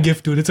gag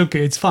gift, dude. It's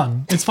okay. It's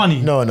fun. It's funny.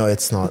 No,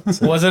 it's not.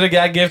 Was it a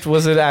gag gift?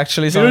 Was it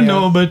actually I something?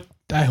 don't know, else?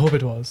 but I hope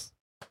it was.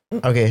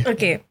 Okay,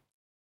 Okay.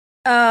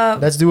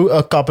 let's do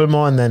a couple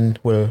more and then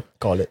we'll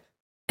call it.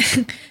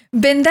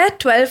 Been there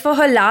 12 for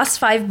her last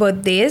 5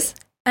 birthdays,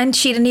 and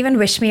she didn't even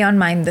wish me on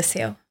mine this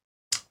year.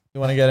 You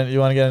want to get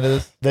into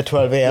this? The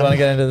 12 You a.m. want to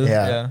get into this?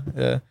 Yeah.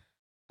 Yeah.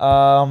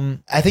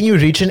 I think you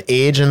reach an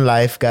age in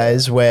life,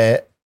 guys,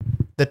 where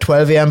the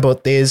 12 a.m.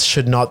 birthdays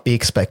should not be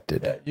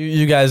expected.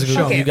 You guys,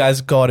 Sure. you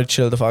guys gotta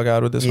chill the fuck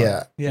out with this Yeah.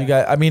 one. Yeah. You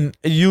guys, I mean,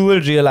 you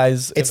will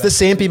realize It's the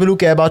same people who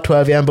care about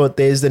 12 a.m.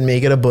 birthdays that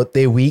make it a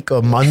birthday week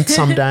or month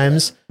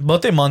sometimes,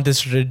 birthday month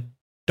is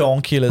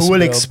ridiculous. who will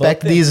bro.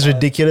 expect Birthday these month.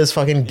 ridiculous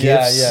fucking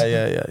gifts.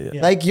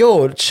 Yeah. Like,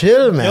 yo,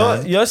 chill,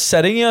 man. You're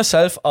setting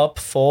yourself up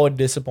for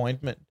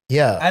disappointment.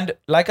 Yeah. And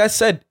like I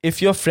said,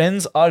 if your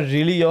friends are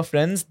really your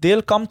friends,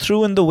 they'll come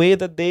through in the way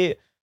that they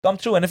come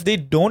through. And if they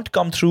don't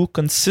come through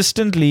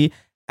consistently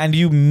and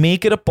you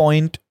make it a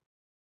point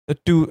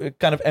to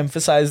kind of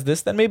emphasize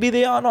this, then maybe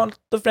they are not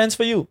the friends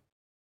for you.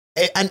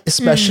 And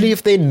especially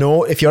if they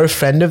know, if you're a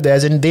friend of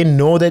theirs and they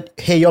know that,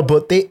 hey, your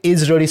birthday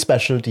is really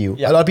special to you.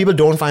 Yeah. A lot of people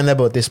don't find their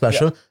birthday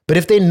special, but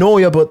if they know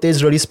your birthday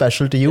is really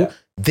special to you, Yeah.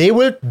 they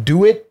will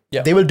do it.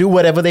 Yeah. They will do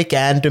whatever they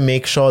can to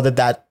make sure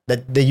that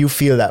you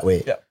feel that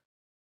way. Yeah.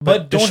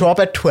 But to don't show up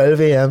at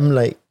 12 a.m.,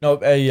 like, No,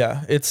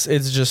 yeah, it's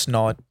just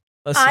not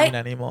a scene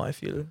anymore, I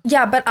feel.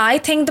 Yeah, but I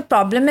think the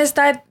problem is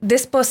that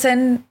this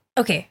person,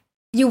 okay,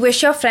 you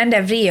wish your friend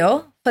every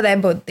year for their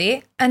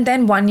birthday, and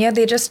then one year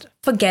they just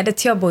forget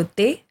it's your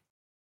birthday.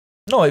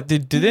 No, they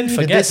didn't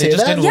forget. say They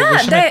just that? didn't Yeah,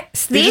 wish him they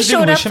just didn't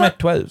showed wish up him for- at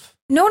 12.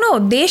 No,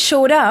 they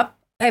showed up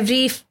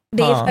every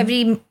day,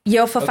 every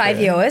year for 5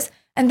 Okay. years,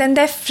 and then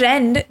their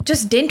friend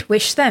just didn't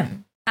wish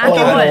them at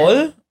At all.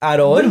 all? At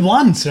all? But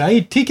once,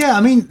 right? ठीक है. I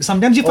mean,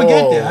 sometimes you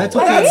forget. Oh. Yeah, it's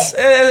What? okay. That's,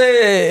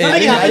 I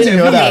didn't happens didn't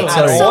know every that, year.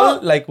 sorry. at all?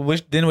 So- Like,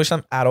 didn't wish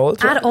them at all?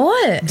 At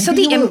all. So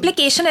the you were-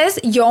 implication is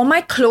you're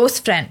my close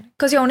friend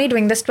because you're only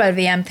doing this 12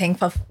 a.m. thing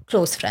for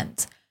close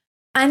friends.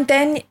 And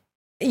then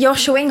you're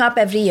showing up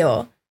every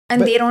year and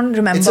But they don't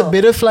remember. it's a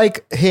bit of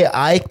like, hey,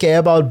 I care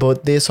about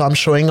birthdays, so I'm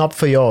showing up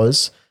for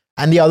yours.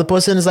 And the other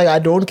person is like, I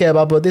don't care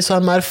about birthdays, so I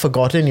might have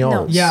forgotten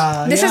yours.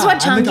 Yeah. This is yeah,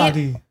 what I'm with Jahangir.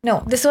 Adi.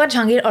 No, this is what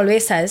Jahangir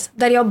always says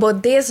that your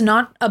birthday is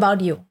not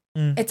about you.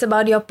 Mm. It's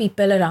about your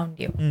people around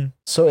you.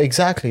 So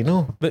exactly,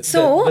 no. But,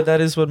 So- but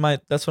that is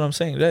that's what I'm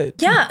saying, right?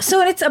 Yeah.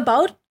 So it's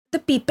about the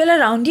people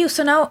around you.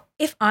 So now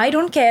if I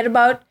don't care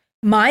about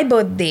my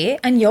birthday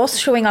and you're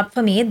showing up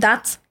for me,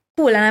 that's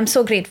cool. And I'm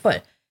so grateful.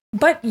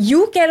 But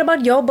you care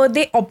about your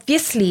birthday,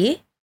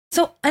 obviously.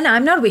 So, and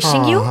I'm not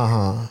wishing you.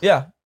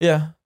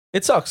 Yeah.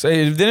 It sucks.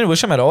 They didn't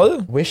wish him at all.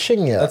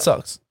 Wishing, yeah. That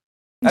sucks.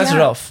 That's Yeah.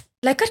 rough.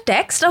 Like a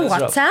text, a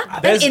That's rough.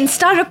 WhatsApp, There's- an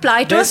Insta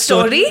reply to a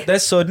story.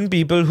 There's certain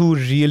people who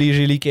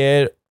really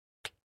care.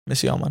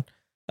 Miss you, man.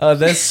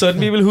 There's certain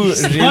people who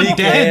really not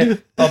care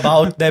dead.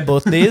 about their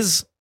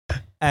birthdays,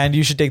 and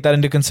you should take that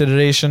into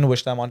consideration.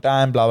 Wish them on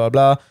time, blah blah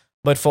blah.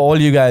 But for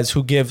all you guys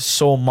who give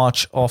so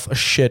much of a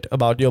shit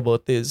about your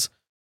birthdays,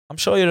 I'm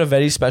sure you're a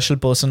very special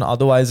person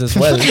otherwise as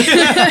well.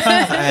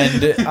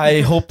 And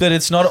I hope that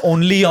it's not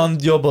only on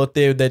your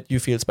birthday that you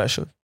feel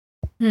special.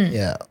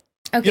 Yeah.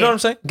 Okay. You know what I'm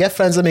saying? Get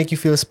friends that make you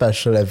feel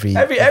special every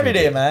Every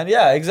day, man.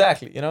 Yeah,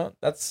 exactly. You know,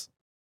 that's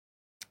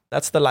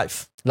the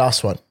life.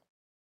 Last one.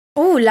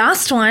 Oh,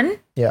 last one.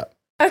 Yeah.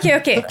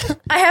 Okay.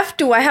 I have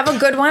two. I have a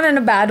good one and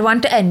a bad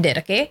one to end it.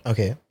 Okay.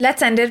 Okay.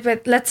 Let's end it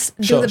with, let's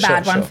do Sure, the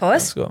bad sure, one sure.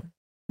 first. Let's go.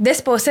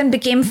 This person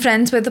became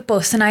friends with the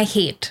person I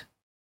hate.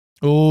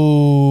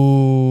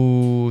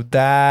 Ooh,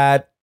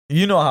 that,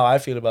 you know how I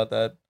feel about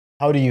that.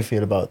 How do you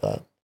feel about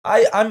that?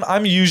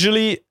 I'm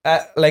usually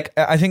like,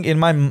 I think in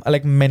my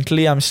like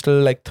mentally I'm still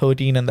like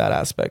 13 in that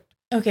aspect.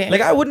 Okay.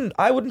 Like I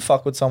wouldn't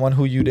fuck with someone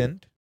who you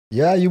didn't.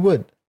 Yeah, you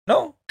would.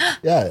 No,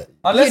 Yeah.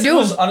 unless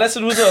You do.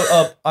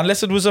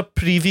 unless it was a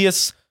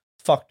previous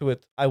fucked with,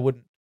 I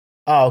wouldn't.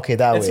 Ah, okay,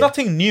 that It's way.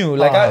 nothing new.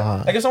 Like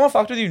Uh-huh. like if someone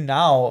fucked with you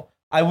now,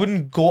 I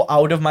wouldn't go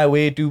out of my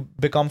way to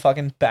become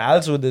fucking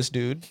pals with this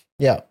dude.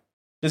 Yeah.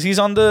 Because he's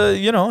on the,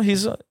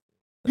 he's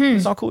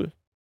not cool.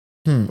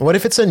 What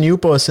if it's a new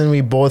person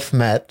we both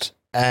met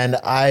and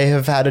I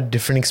have had a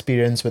different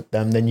experience with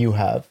them than you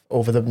have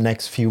over the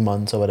next few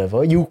months or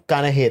whatever? You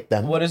kind of hate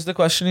them. What is the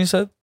question you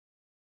said?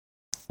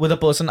 With a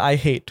person I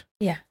hate.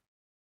 Yeah.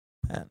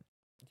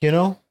 You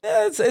know?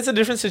 Yeah, it's a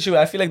different situation.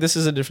 I feel like this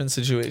is a different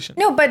situation.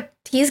 No, but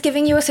he's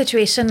giving you a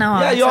situation now.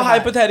 Yeah, your Answer that.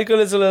 hypothetical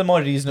is a little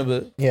more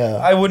reasonable. Yeah.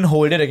 I wouldn't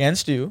hold it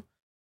against you.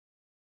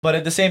 But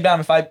at the same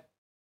time, if I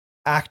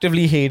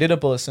actively hated a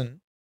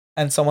person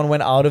and someone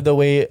went out of their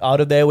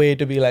way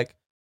to be like,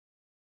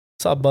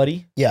 "What's up,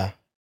 buddy?" Yeah.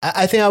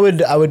 I think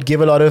I would give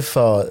a lot of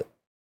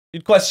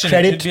You'd question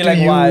credit it. You'd to be like,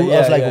 you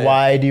why?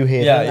 Why do you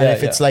hate Yeah, him? And yeah,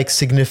 if it's like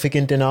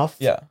significant enough,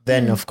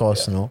 then of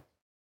course, no.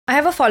 I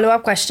have a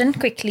follow-up question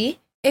quickly.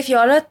 If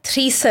you're a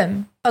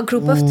threesome, a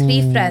group of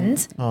 3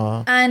 friends,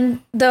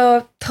 and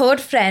the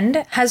third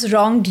friend has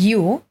wronged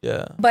you,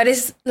 but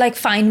is like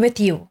fine with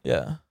you,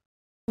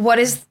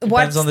 what's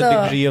Depends on the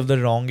the degree of the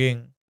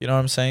wronging. You know what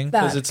I'm saying?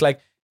 Because That. it's like,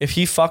 if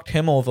he fucked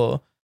him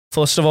over,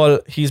 first of all,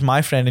 he's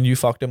my friend and you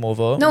fucked him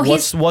over. No,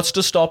 what's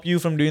to stop you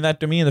from doing that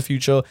to me in the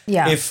future?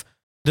 Yeah. If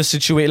the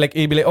situation, like,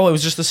 he'd be like, oh, it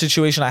was just the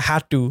situation, I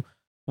had to.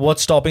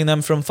 What's stopping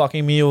them from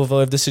fucking me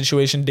over if the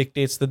situation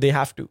dictates that they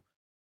have to?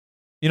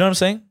 You know what I'm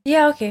saying?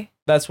 Yeah, okay.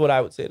 That's what I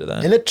would say to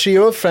that. In a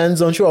trio of friends,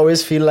 don't you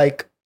always feel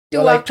like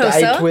you're like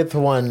tight closer. with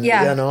one?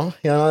 Yeah. You know?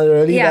 You're not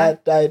really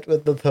that tight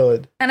with the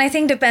third. And I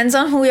think depends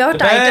on who you're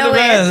tighter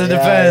with. It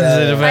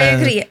depends. I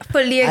agree.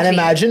 Fully agree. And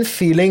imagine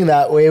feeling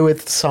that way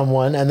with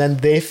someone and then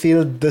they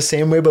feel the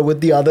same way but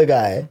with the other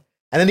guy.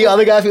 And then the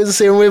other guy feels the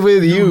same way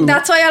with you.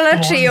 That's why y'all are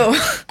a trio.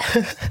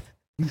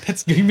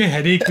 That's giving me a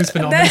headache, this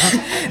phenomenon.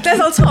 There's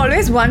also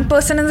always one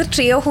person in the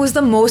trio who's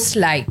the most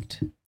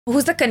liked,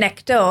 who's the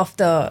connector of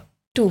the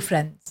 2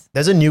 friends.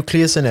 There's a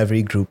nucleus in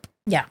every group.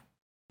 Yeah.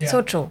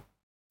 So true.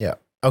 Yeah.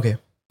 Okay.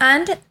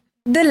 And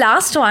the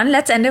last one,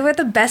 let's end it with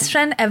the best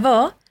friend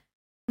ever.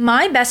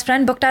 My best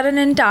friend booked out an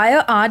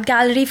entire art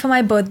gallery for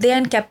my birthday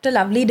and kept a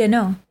lovely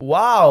dinner.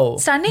 Wow.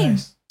 Stunning.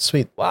 Nice.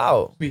 Sweet.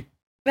 Wow.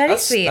 Very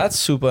sweet. That's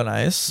super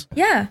nice.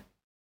 Yeah.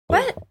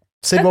 Well,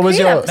 Sid, what was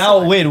great your... episode.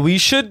 Now wait, we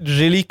should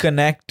really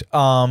connect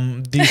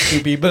these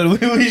 2 people.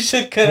 We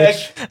should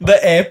connect the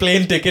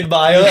airplane ticket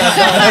buyer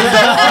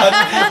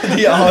and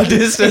the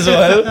artist as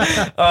well.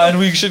 And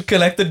we should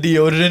connect the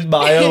deodorant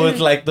buyer with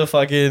like the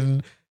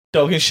fucking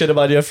talking shit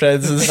about your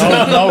friends and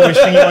stuff. now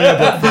wishing you on your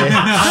birthday.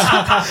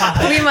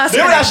 we must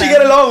They would connect actually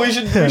them. get along. We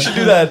should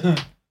do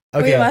that.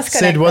 Okay. must Sid,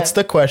 connect what's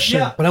them. the question?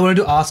 Yeah. What I wanted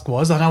to ask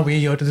was, on our way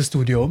here to the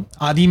studio,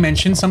 Adi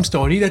mentioned some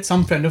story that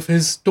some friend of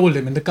his told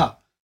him in the car.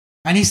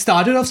 And he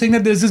started off saying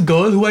that there's this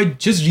girl who I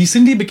just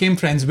recently became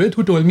friends with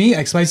who told me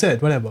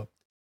XYZ, whatever.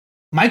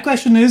 My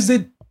question is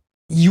that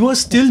you are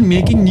still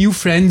making new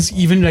friends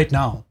even right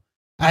now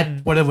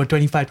at whatever,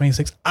 25,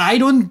 26. I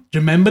don't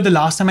remember the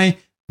last time I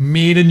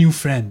made a new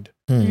friend.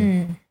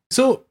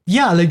 So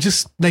yeah, like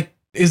just like,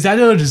 is that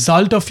a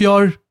result of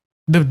your,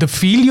 the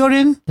field you're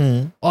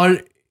in? Or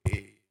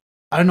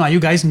I don't know, are you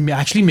guys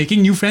actually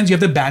making new friends? You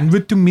have the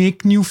bandwidth to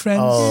make new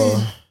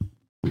friends?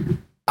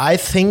 I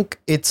think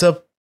it's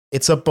a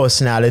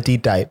personality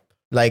type.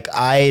 Like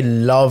I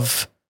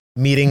love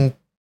meeting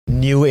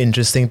new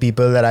interesting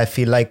people that I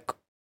feel like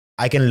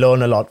I can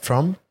learn a lot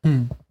from.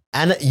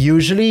 And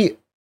usually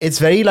it's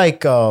very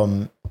like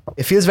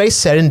it feels very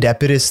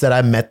serendipitous that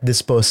I met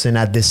this person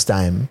at this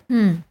time.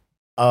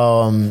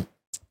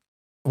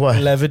 What?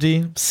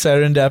 Levity,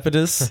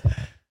 serendipitous.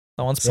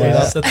 Someone's pulled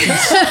Yeah. out the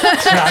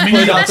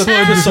pulled out the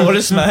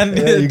thesaurus, man.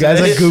 Yeah, you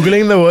guys are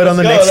Googling the word on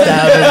the next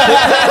tab.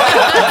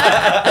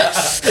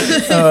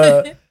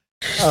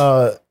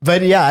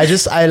 But yeah,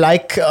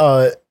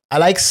 I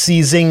like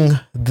seizing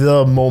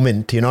the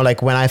moment, you know,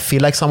 like when I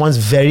feel like someone's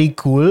very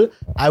cool,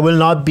 I will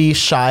not be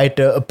shy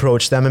to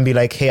approach them and be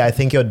like, hey, I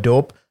think you're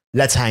dope.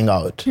 Let's hang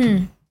out.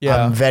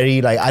 Yeah. I'm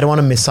very like, I don't want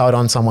to miss out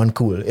on someone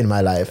cool in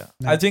my life.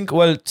 I think,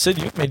 well,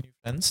 Sid, you've made new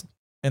friends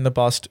in the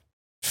past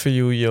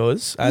few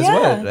years as Yeah.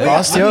 well, right?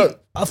 Last I year, mean,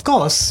 of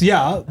course,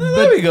 yeah.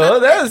 There we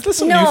go. There's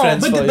some new No,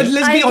 friends But for you.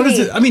 let's I be honest.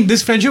 agree. I mean,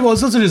 this friendship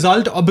also is a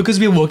result of because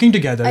we're working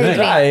together, I right?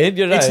 agree. Right,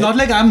 you're right. It's not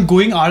like I'm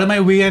going out of my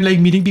way and like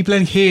meeting people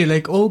and hey,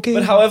 like okay.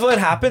 But however it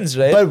happens,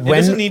 right? But It when-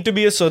 doesn't need to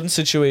be a certain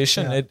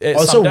situation. It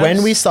also sometimes-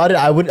 when we started,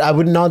 I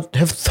would not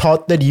have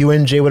thought that you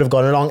and Jay would have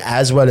gone along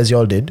as well as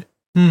y'all did.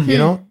 You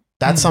know,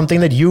 that's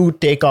something that you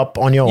take up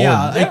on your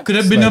yeah, own. it could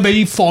have been a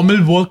very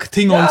formal work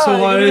thing Yeah, also.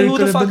 you'd Or be it like, who could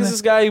the have fuck been is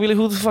this guy? You'd be like,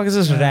 who the fuck is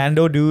this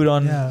rando dude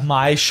on Yeah.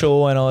 my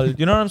show and all?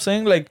 You know what I'm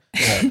saying? Like,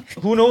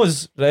 who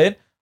knows, right?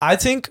 I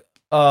think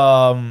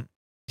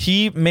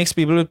he makes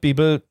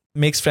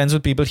makes friends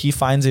with people he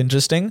finds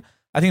interesting.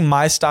 I think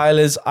my style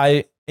is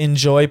I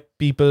enjoy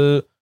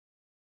people.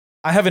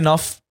 I have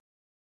enough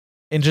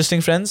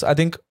interesting friends. I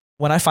think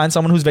when I find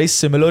someone who's very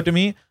similar to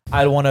me,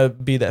 I want to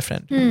be their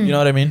friend. You know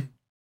what I mean?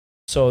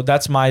 So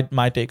that's my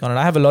take on it.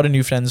 I have a lot of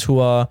new friends who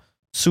are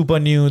super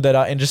new that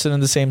are interested in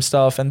the same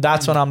stuff, and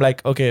that's when I'm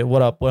like, okay,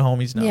 what up? We're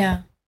homies now.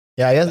 Yeah.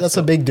 Yeah, I guess that's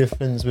a big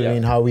difference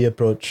between how we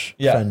approach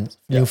Yeah. friends,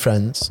 new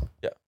friends.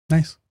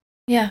 Nice.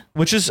 Yeah.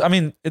 Which is, I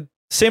mean,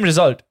 same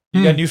result.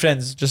 You get new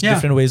friends, just Yeah.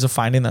 different ways of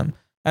finding them.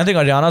 I think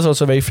Ariana's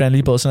also a very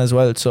friendly person as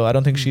well, so I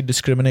don't think she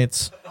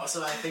discriminates.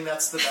 Also, I think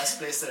that's the best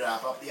place to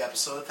wrap up the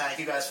episode. Thank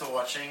you guys for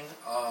watching.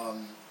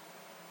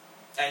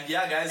 And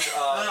yeah, guys.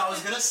 I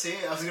was gonna say,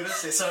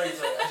 sorry,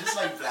 I just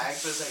like blanked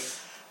for a second.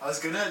 I was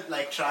gonna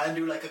like try and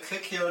do like a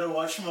click here to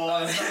watch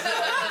more.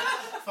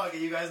 Fuck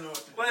it, you guys know what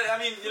to do. Well, I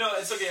mean,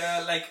 it's okay.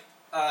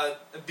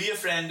 Be a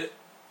friend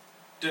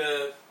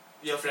to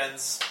your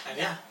friends,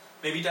 and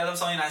maybe tell them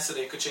something nice so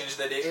they could change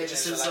their day. Yeah, could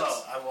this change is their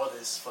lives. I wore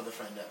this for the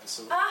friend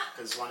episode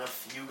because one of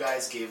you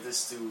guys gave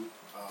this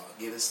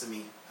to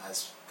me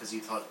as because you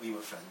thought we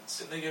were friends.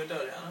 Didn't they give it to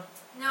Ariana?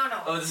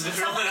 No. Oh, this is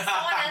different. Someone else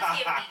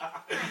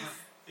gave me.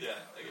 Yeah,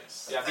 I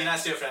guess. Yeah, be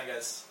nice to your friend,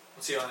 guys.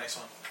 We'll see you on the next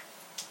one.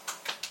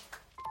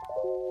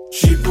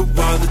 Cheaper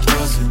by the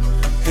dozen.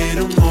 Hate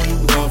them or you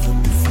love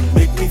them. If you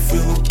make me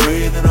feel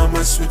away, then I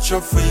might switch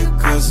up for your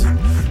cousin.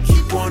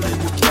 Keep one in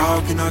the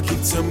dark and I'll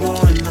keep 10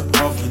 more in the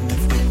oven. If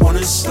you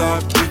wanna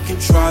stop, we can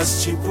try.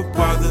 It's cheaper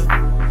by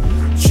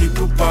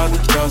the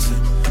dozen.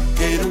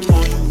 Hate them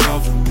or you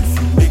love them. If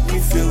you make me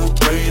feel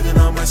away, then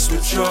I might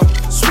switch up.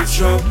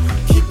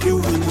 Keep you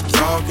in the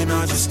dark and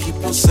I'll just keep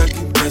on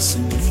second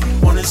guessing. If you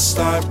wanna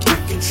stop, we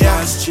can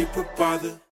try. It's cheaper by the